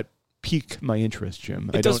doesn't pique my interest, Jim.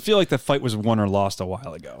 It does feel like the fight was won or lost a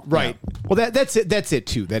while ago. Right. Yeah. Well, that's it. That's it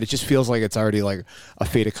too. That it just feels like it's already like a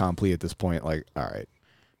fait accompli at this point. Like, all right,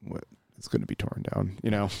 it's going to be torn down.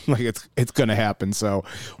 Like it's going to happen. So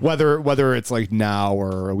whether it's like now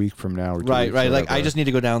or a week from now, or right. Like I just need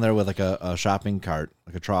to go down there with like a shopping cart,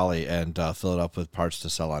 like a trolley, and fill it up with parts to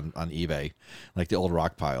sell on eBay, like the old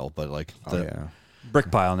rock pile, but like brick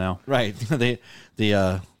pile now. Right.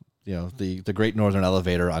 The Great Northern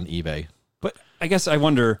Elevator on eBay. But I guess I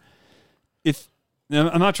wonder if,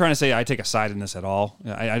 I'm not trying to say I take a side in this at all.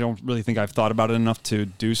 I don't really think I've thought about it enough to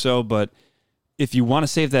do so, but if you want to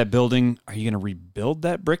save that building, are you going to rebuild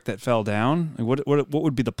that brick that fell down? Like what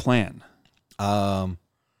would be the plan? Yeah,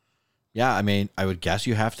 I mean, I would guess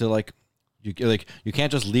you have to you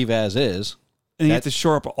can't just leave as is. And you have to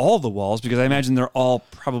shore up all the walls because I imagine they're all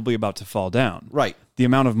probably about to fall down. Right. The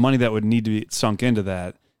amount of money that would need to be sunk into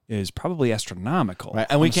that is probably astronomical. Right.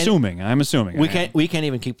 And I'm assuming we can't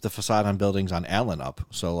even keep the facade on buildings on Allen up.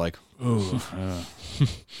 So like,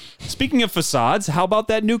 speaking of facades, how about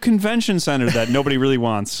that new convention center that nobody really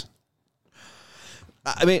wants?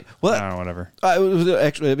 I mean, well, whatever.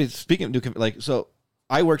 Actually, speaking of new, so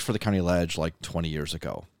I worked for the County Ledge like 20 years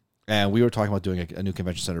ago, and we were talking about doing a new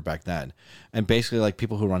convention center back then. And basically, like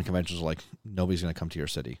people who run conventions are like, nobody's going to come to your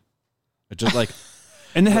city. It's just like.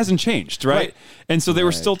 And it hasn't changed, right? And so they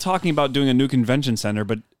were still talking about doing a new convention center,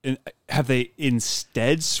 but have they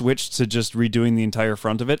instead switched to just redoing the entire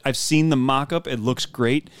front of it? I've seen the mock-up. It looks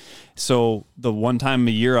great. So the one time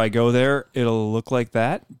a year I go there, it'll look like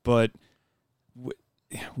that. But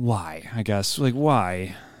why, I guess? Like,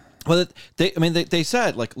 why? Well, they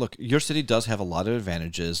said, like, look, your city does have a lot of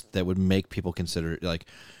advantages that would make people consider, like,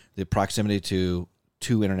 the proximity to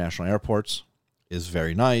two international airports is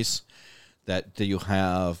very nice. That you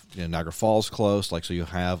have Niagara Falls close, like so you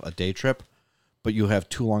have a day trip, but you have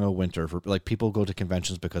too long a winter for like people go to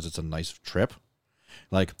conventions because it's a nice trip.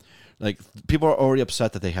 Like people are already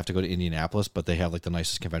upset that they have to go to Indianapolis, but they have like the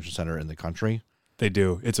nicest convention center in the country. They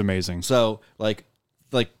do. It's amazing. So like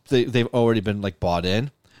they've already been like bought in,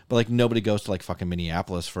 but like nobody goes to like fucking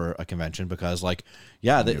Minneapolis for a convention because like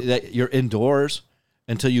you're indoors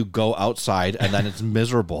until you go outside and then it's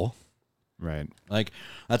miserable. Right. Like,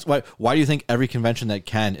 that's why do you think every convention that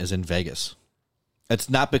can is in Vegas? It's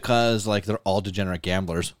not because like they're all degenerate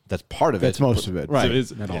gamblers. That's part of it. That's most of it. Right. So it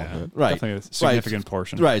is, Not all of it. Right. Definitely a significant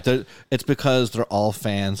portion. Right. It's because they're all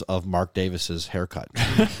fans of Mark Davis's haircut.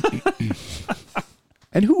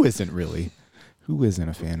 And who isn't really? Who isn't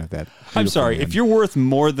a fan of that? I'm beautiful sorry. man? If you're worth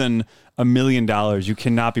more than $1 million, you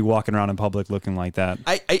cannot be walking around in public looking like that.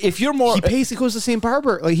 If you're more, he pays, he goes to the same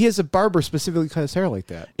barber. Like he has a barber specifically cut his hair like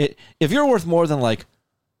that. if you're worth more than like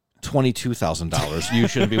 $22,000, you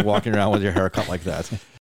shouldn't be walking around with your haircut like that.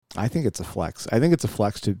 I think it's a flex. I think it's a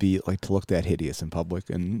flex to be like to look that hideous in public,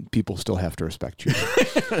 and people still have to respect you.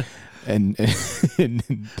 and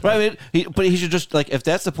But I mean, he should just like, if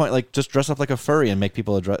that's the point, like just dress up like a furry and make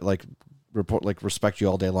people respect you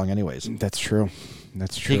all day long. Anyways, that's true.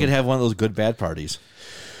 That's true. he could have one of those good bad parties.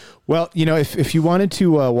 Well, if you wanted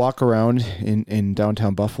to walk around in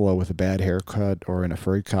downtown Buffalo with a bad haircut or in a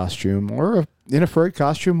furry costume or in a furry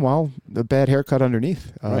costume while the bad haircut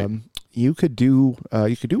underneath, Right. you could do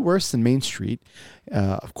worse than Main Street,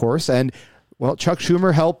 of course. And well, Chuck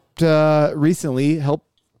Schumer helped recently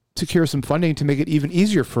secure some funding to make it even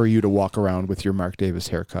easier for you to walk around with your Mark Davis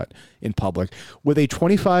haircut in public with a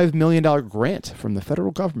 $25 million grant from the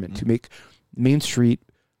federal government to make Main Street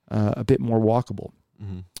a bit more walkable.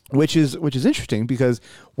 Mm-hmm. Which is interesting because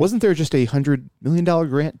wasn't there just a $100 million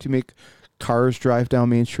grant to make cars drive down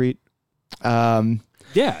Main Street? Yeah,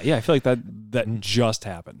 I feel like that just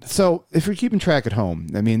happened. So if you're keeping track at home,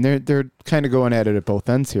 I mean they're kind of going at it at both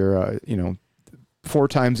ends here. 4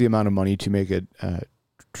 times the amount of money to make it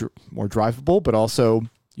more drivable, but also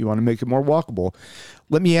you want to make it more walkable.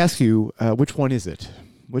 Let me ask you, which one is it?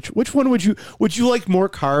 Which one would you like more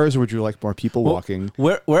cars or would you like more people walking?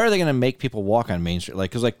 Where are they going to make people walk on Main Street?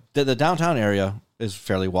 Like, because like the downtown area is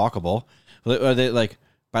fairly walkable. Are they like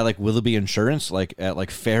by like Willoughby Insurance, like at like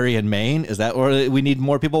Ferry and Maine? Is that where we need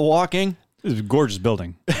more people walking? It's a gorgeous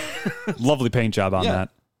building. Lovely paint job on Yeah. that.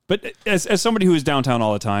 But as somebody who is downtown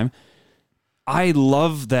all the time, I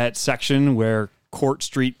love that section where Court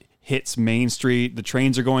Street hits Main Street. The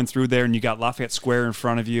trains are going through there, and you got Lafayette Square in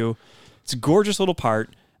front of you. It's a gorgeous little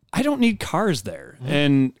part. I don't need cars there.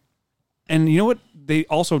 And you know what they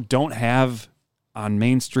also don't have on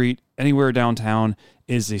Main Street anywhere downtown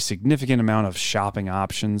is a significant amount of shopping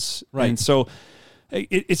options. Right. And so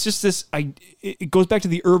it's just this, it goes back to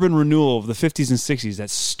the urban renewal of the 50s and 60s, that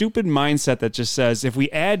stupid mindset that just says if we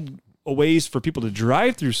add ways for people to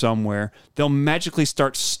drive through somewhere, they'll magically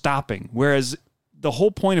start stopping. Whereas the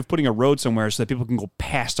whole point of putting a road somewhere is so that people can go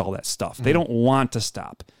past all that stuff. They don't want to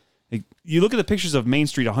stop. Like, you look at the pictures of Main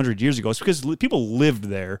Street 100 years ago, it's because people lived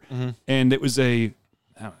there, and it was I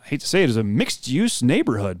hate to say it, was a mixed-use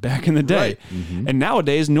neighborhood back in the day. Right. And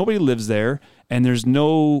nowadays, nobody lives there, and there's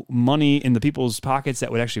no money in the people's pockets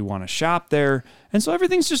that would actually want to shop there. And so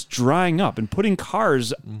everything's just drying up, and putting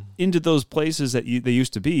cars into those places that they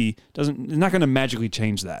used to be is not going to magically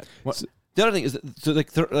change that. Well, the other thing is,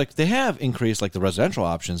 that, they have increased like the residential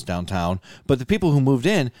options downtown, but the people who moved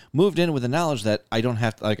in with the knowledge that I don't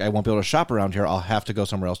have to, I won't be able to shop around here. I'll have to go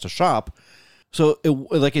somewhere else to shop. So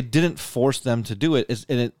it didn't force them to do it.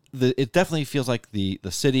 It definitely feels like the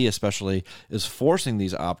city especially is forcing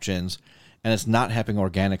these options, and it's not happening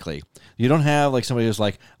organically. You don't have like somebody who's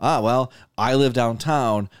like, well, I live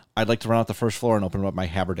downtown. I'd like to run out the first floor and open up my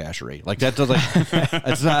haberdashery. Like that does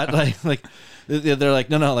it's not like they're like,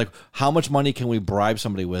 no, like how much money can we bribe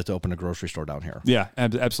somebody with to open a grocery store down here? Yeah,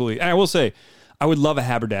 absolutely. And I will say, I would love a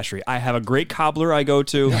haberdashery. I have a great cobbler I go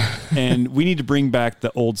to, and we need to bring back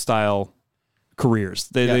the old style careers.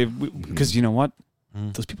 Because you know what?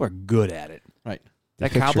 Those people are good at it. Right.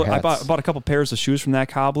 That cobbler, I bought a couple pairs of shoes from that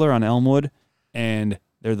cobbler on Elmwood, and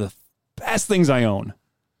they're the best things I own.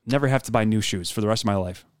 Never have to buy new shoes for the rest of my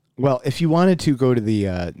life. Well, if you wanted to go to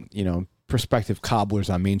the prospective cobblers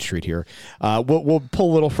on Main Street here, we'll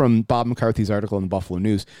pull a little from Bob McCarthy's article in the Buffalo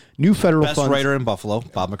News. New federal Best funds, writer in Buffalo,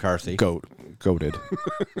 Bob McCarthy. Goated.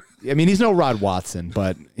 I mean, he's no Rod Watson,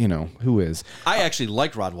 but who is? I actually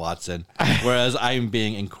liked Rod Watson, whereas I'm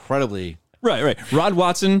being incredibly Right. Rod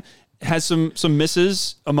Watson has some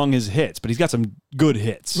misses among his hits, but he's got some good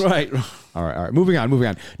hits. right. All right. Moving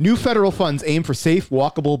on. New federal funds aim for safe,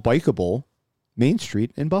 walkable, bikeable Main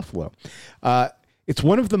Street in Buffalo. It's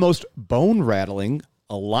one of the most bone-rattling,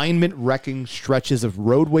 alignment-wrecking stretches of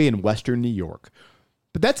roadway in western New York.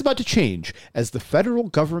 But that's about to change as the federal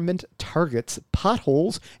government targets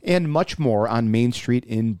potholes and much more on Main Street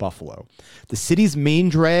in Buffalo. The city's main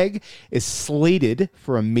drag is slated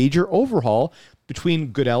for a major overhaul between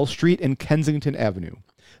Goodell Street and Kensington Avenue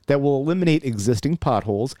that will eliminate existing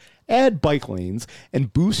potholes, add bike lanes,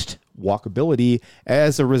 and boost walkability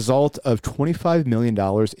as a result of $25 million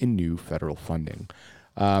in new federal funding.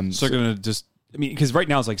 So they're going to just, I mean, because right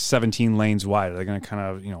now it's like 17 lanes wide. Are they going to kind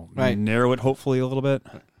of, narrow it hopefully a little bit?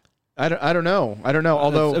 I don't know.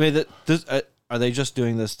 Although, I mean, are they just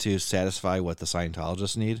doing this to satisfy what the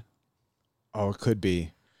Scientologists need? Oh, it could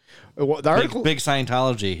be. Well, the article, big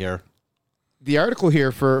Scientology here. The article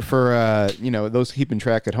here for those keeping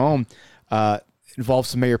track at home involves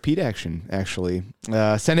some Mayor Pete action, actually.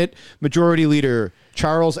 Senate Majority Leader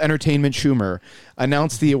Charles Entertainment Schumer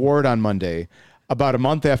announced the award on Monday, about a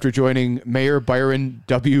month after joining Mayor Byron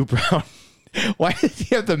W. Brown. Why does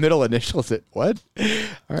he have the middle initials? What?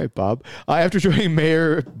 All right, Bob. After joining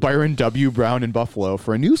Mayor Byron W. Brown in Buffalo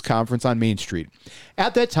for a news conference on Main Street.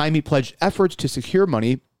 At that time, he pledged efforts to secure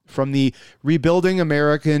money from the Rebuilding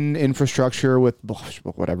American Infrastructure with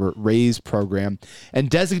RAISE program and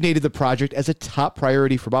designated the project as a top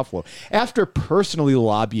priority for Buffalo. After personally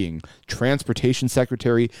lobbying Transportation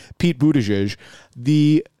Secretary Pete Buttigieg,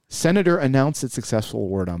 the senator announced its successful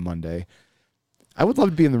award on Monday. I would love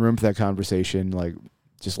to be in the room for that conversation, like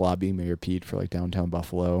just lobbying Mayor Pete for like downtown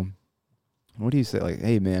Buffalo. What do you say? Like,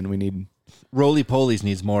 hey man, we need Roly-polies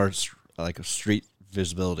needs more like street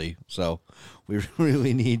visibility, so we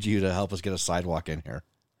really need you to help us get a sidewalk in here.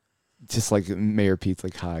 Just like Mayor Pete's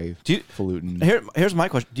like highfalutin. Here's my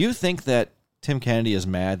question: do you think that Tim Kennedy is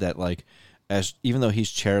mad that like, as even though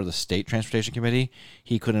he's chair of the state transportation committee,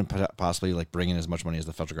 he couldn't possibly like bring in as much money as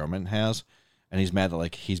the federal government has, and he's mad that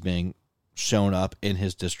like he's being shown up in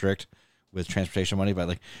his district with transportation money,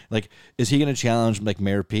 but like is he going to challenge like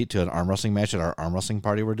Mayor Pete to an arm wrestling match at our arm wrestling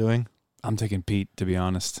party we're doing? I'm taking Pete, to be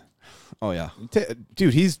honest. Oh yeah,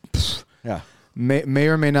 dude, he's may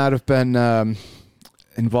or may not have been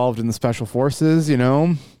involved in the special forces.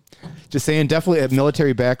 Just saying, definitely a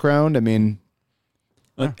military background. I mean,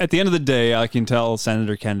 at the end of the day, I can tell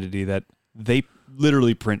Senator Kennedy that they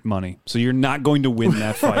literally print money, so you're not going to win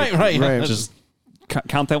that fight. right. Just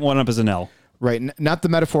count that one up as an L. Right, not the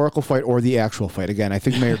metaphorical fight or the actual fight. Again, I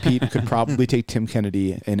think Mayor Pete could probably take Tim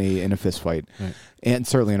Kennedy in a fist fight, and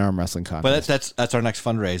certainly an arm wrestling contest. But that's our next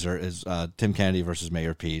fundraiser is Tim Kennedy versus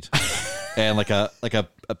Mayor Pete, and like a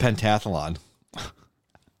pentathlon.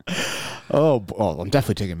 Oh, I'm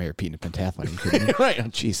definitely taking Mayor Pete in a pentathlon. Are you kidding me?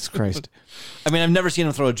 Right, Jesus Christ. I mean, I've never seen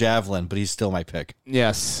him throw a javelin, but he's still my pick.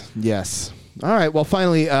 Yes. All right. Well,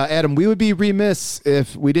 finally, Adam, we would be remiss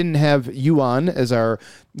if we didn't have you on as our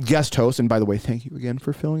guest host. And by the way, thank you again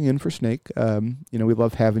for filling in for Snake. We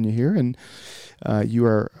love having you here, and you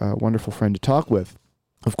are a wonderful friend to talk with,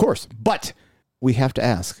 of course. But we have to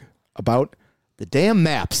ask about the damn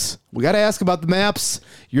maps. We got to ask about the maps.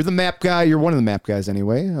 You're the map guy. You're one of the map guys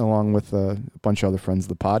anyway, along with a bunch of other friends of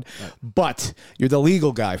the pod. Right. But you're the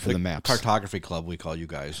legal guy for the maps. Cartography club, we call you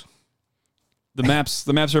guys. The maps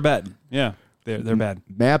are bad. Yeah, they're bad.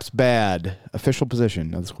 Maps bad. Official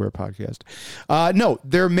position of the Square Podcast. No,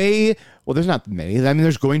 there may. Well, there's not many. I mean,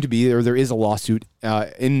 there's going to be, or there is a lawsuit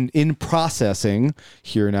in processing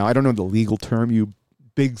here now. I don't know the legal term you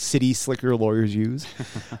big city slicker lawyers use,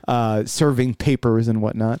 serving papers and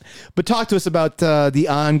whatnot. But talk to us about the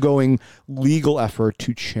ongoing legal effort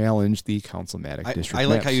to challenge the Councilmatic District. I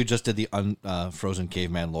like how you just did the unfrozen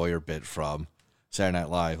caveman lawyer bit from Saturday Night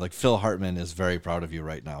Live. Like Phil Hartman is very proud of you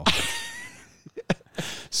right now.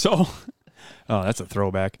 So, that's a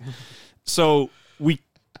throwback. So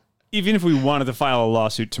even if we wanted to file a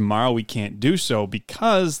lawsuit tomorrow, we can't do so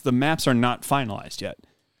because the maps are not finalized yet.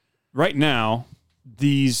 Right now,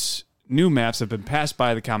 these new maps have been passed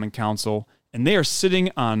by the Common Council, and they are sitting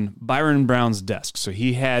on Byron Brown's desk. So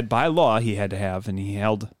he had, by law, he had to have, and he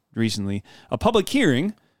held recently, a public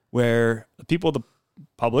hearing where the people of the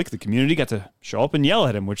public, the community, got to show up and yell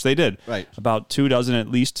at him, which they did. Right. About 24 at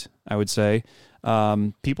least, I would say.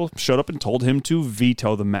 People showed up and told him to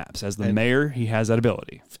veto the maps. As the mayor, he has that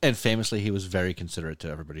ability. And famously, he was very considerate to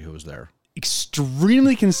everybody who was there.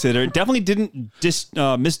 Extremely considerate. Definitely didn't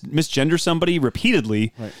misgender somebody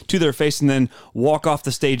repeatedly to their face and then walk off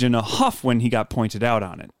the stage in a huff when he got pointed out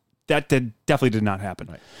on it. That definitely did not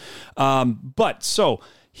happen. Right. But so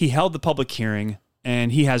he held the public hearing,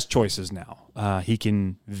 and he has choices now. He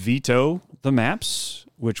can veto the maps,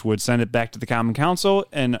 which would send it back to the Common Council,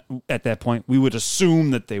 and at that point, we would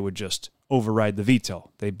assume that they would just override the veto.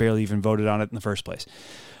 They barely even voted on it in the first place.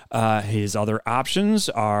 His other options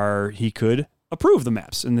are he could approve the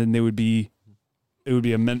maps, and then it would be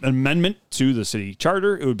an amendment to the city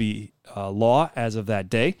charter. It would be law as of that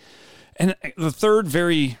day. And the third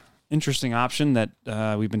very interesting option that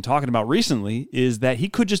we've been talking about recently is that he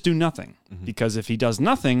could just do nothing. Mm-hmm. Because if he does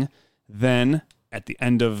nothing, then at the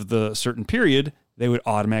end of the certain period, they would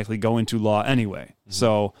automatically go into law anyway. Mm-hmm.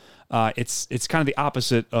 So It's kind of the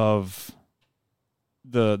opposite of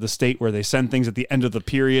the state where they send things at the end of the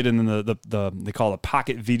period, and then they call it a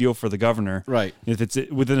pocket veto for the governor. Right. If it's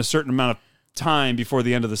within a certain amount of time before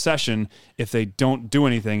the end of the session, if they don't do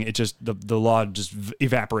anything, it just the law just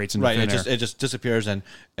evaporates into thin air. It just disappears,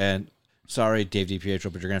 and sorry, Dave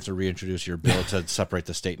DiPietro, but you're gonna have to reintroduce your bill to separate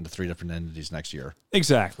the state into 3 different entities next year.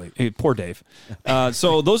 Exactly. Hey, poor Dave.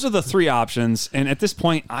 So those are the 3 options, and at this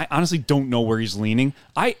point, I honestly don't know where he's leaning.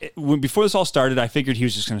 Before this all started, I figured he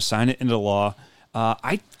was just going to sign it into law.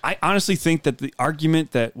 I honestly think that the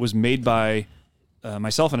argument that was made by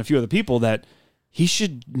myself and a few other people that he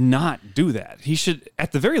should not do that. He should,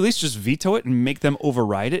 at the very least, just veto it and make them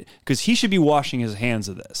override it, because he should be washing his hands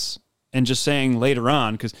of this and just saying later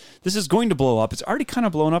on, because this is going to blow up. It's already kind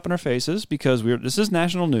of blown up in our faces because this is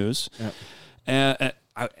national news. Yep.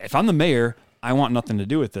 If I'm the mayor, I want nothing to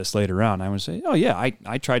do with this later on. I would say, oh, yeah,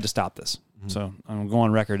 I tried to stop this. Mm-hmm. So I'm going to go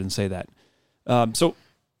on record and say that. So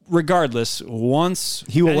regardless, once...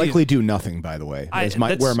 He will likely do nothing, by the way,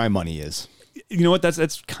 where my money is. You know what?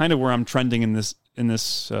 That's kind of where I'm trending in this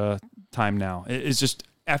time now. It's just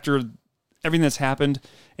after everything that's happened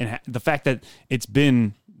and the fact that it's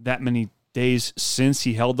been that many days since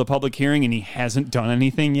he held the public hearing and he hasn't done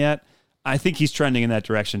anything yet, I think he's trending in that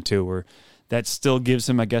direction too, where that still gives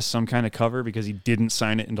him, I guess, some kind of cover because he didn't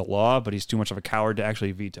sign it into law, but he's too much of a coward to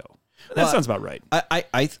actually veto. That sounds about right.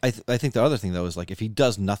 I think the other thing, though, is like if he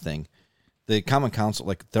does nothing, the Common Council,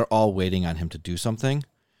 like they're all waiting on him to do something.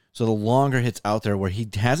 So the longer it's out there where he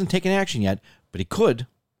hasn't taken action yet, but he could,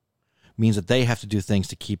 means that they have to do things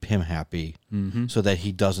to keep him happy so that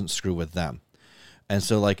he doesn't screw with them. And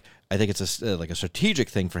so, like, I think it's a strategic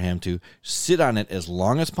thing for him to sit on it as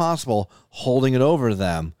long as possible, holding it over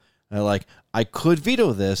them. Like, I could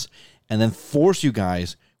veto this and then force you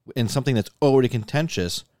guys in something that's already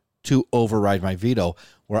contentious to override my veto,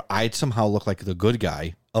 where I'd somehow look like the good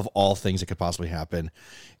guy of all things that could possibly happen.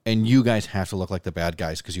 And you guys have to look like the bad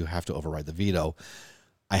guys because you have to override the veto.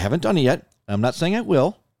 I haven't done it yet. I'm not saying I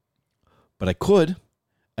will, but I could.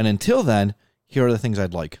 And until then, here are the things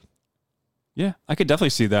I'd like. Yeah, I could definitely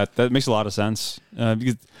see that. That makes a lot of sense.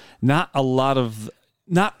 Because not all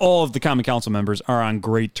of the Common Council members are on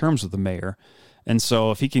great terms with the mayor. And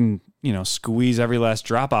so if he can, squeeze every last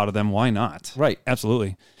drop out of them, why not? Right.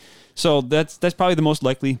 Absolutely. So that's probably the most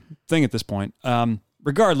likely thing at this point.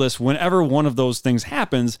 Regardless, whenever one of those things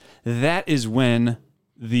happens, that is when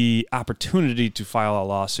the opportunity to file a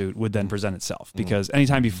lawsuit would then present itself. Because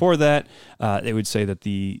anytime before that, they would say that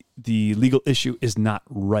the legal issue is not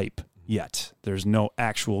ripe yet. There's no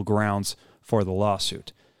actual grounds for the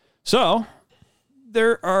lawsuit. So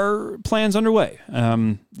there are plans underway.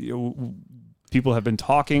 People have been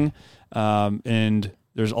talking, and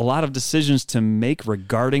there's a lot of decisions to make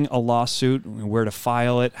regarding a lawsuit, where to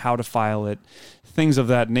file it, how to file it, things of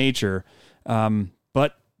that nature.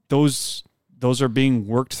 But those are being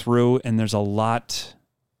worked through, and there's a lot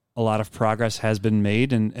of progress has been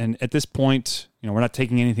made. And at this point, we're not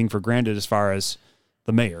taking anything for granted as far as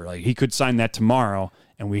the mayor. Like, he could sign that tomorrow,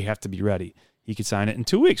 and we have to be ready. He could sign it in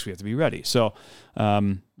 2 weeks. We have to be ready. So,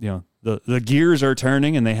 the gears are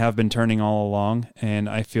turning, and they have been turning all along. And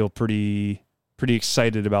I feel pretty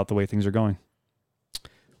excited about the way things are going.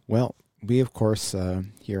 Well, we, of course,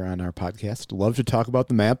 here on our podcast, love to talk about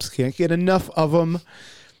the maps. Can't get enough of them.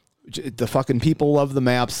 The fucking people love the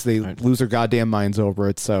maps. They lose their goddamn minds over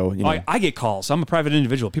it. So, I get calls. I'm a private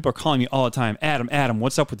individual. People are calling me all the time. Adam,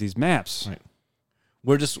 what's up with these maps? Right.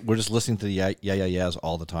 We're just listening to the yeahs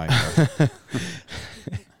all the time.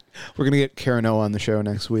 We're gonna get Karen O on the show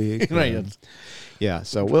next week. Right. Yeah.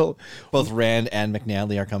 So we'll both Rand and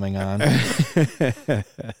McNally are coming on.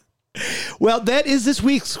 Well, that is this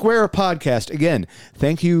week's Square podcast. Again,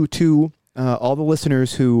 thank you to all the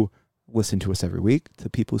listeners who listen to us every week, the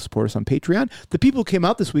people who support us on Patreon, the people who came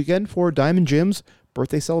out this weekend for Diamond Jim's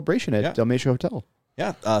birthday celebration at Dalmatia Hotel.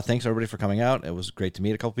 Yeah. Thanks everybody for coming out. It was great to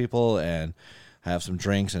meet a couple people and have some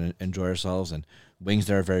drinks and enjoy ourselves. And wings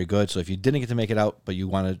there are very good. So if you didn't get to make it out, but you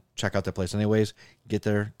want to check out that place anyways, get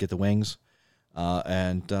there, get the wings. We'll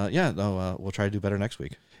try to do better next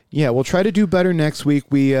week. Yeah, we'll try to do better next week.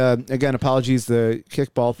 We, again, apologies, the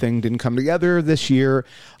kickball thing didn't come together this year,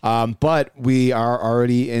 but we are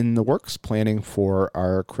already in the works planning for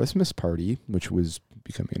our Christmas party, which was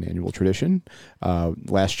becoming an annual tradition.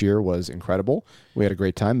 Last year was incredible. We had a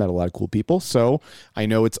great time, met a lot of cool people. So I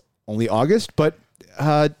know it's only August, but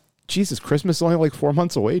Jesus, Christmas is only like 4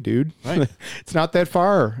 months away, dude. Right. It's not that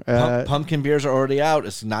far. Pumpkin beers are already out.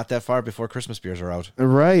 It's not that far before Christmas beers are out.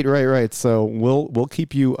 Right. So we'll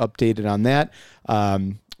keep you updated on that.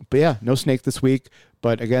 But yeah, no snake this week.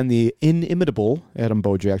 But again, the inimitable Adam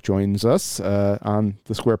Bojak joins us on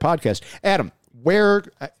the Square Podcast. Adam, where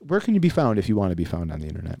can you be found if you want to be found on the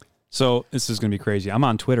internet? So this is going to be crazy. I'm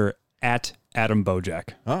on Twitter at Adam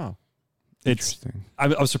Bojak. Oh, Interesting. I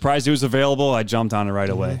was surprised it was available. I jumped on it right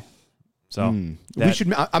away. So we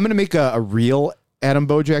should. I'm going to make a real Adam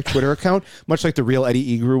Bojak Twitter account, much like the real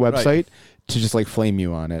Eddie Egru website, to just like flame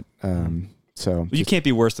you on it. So you can't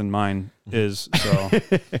be worse than mine is. So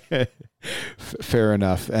fair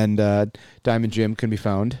enough. And Diamond Jim can be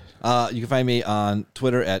found. You can find me on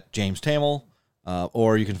Twitter at James Tamel,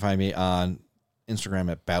 or you can find me on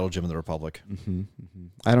Instagram at Battle Gym of the Republic.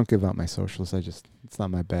 I don't give out my socials. It's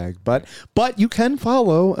not my bag. But you can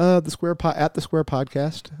follow the Square Pod at the Square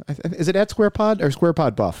Podcast. Is it at Square Pod or Square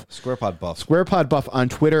Pod Buff? Square Pod Buff. Square Pod Buff on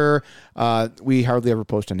Twitter. We hardly ever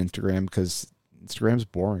post on Instagram because Instagram's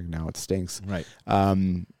boring now. It stinks. Right.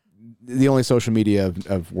 The only social media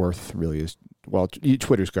of worth really is, well,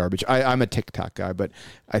 Twitter's garbage. I'm a TikTok guy, but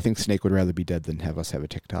I think Snake would rather be dead than have us have a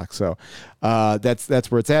TikTok. So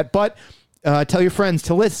that's where it's at. But tell your friends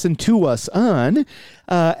to listen to us on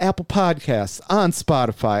Apple Podcasts, on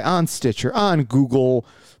Spotify, on Stitcher, on Google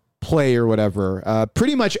Play or whatever.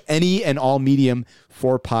 Pretty much any and all medium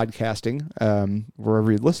for podcasting.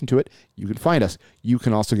 Wherever you listen to it, you can find us. You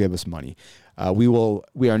can also give us money.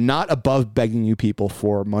 We are not above begging you people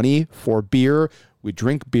for money, for beer. We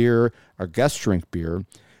drink beer. Our guests drink beer.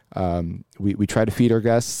 We try to feed our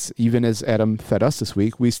guests, even as Adam fed us this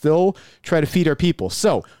week. We still try to feed our people.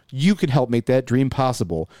 So you can help make that dream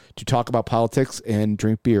possible, to talk about politics and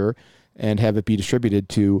drink beer and have it be distributed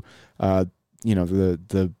to,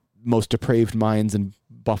 the most depraved minds in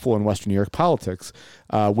Buffalo and Western New York politics,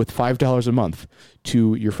 with $5 a month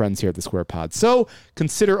to your friends here at the Square Pod. So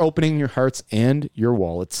consider opening your hearts and your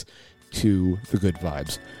wallets to the good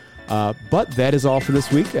vibes. But that is all for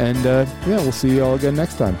this week, and we'll see you all again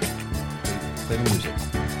next time. Play the music.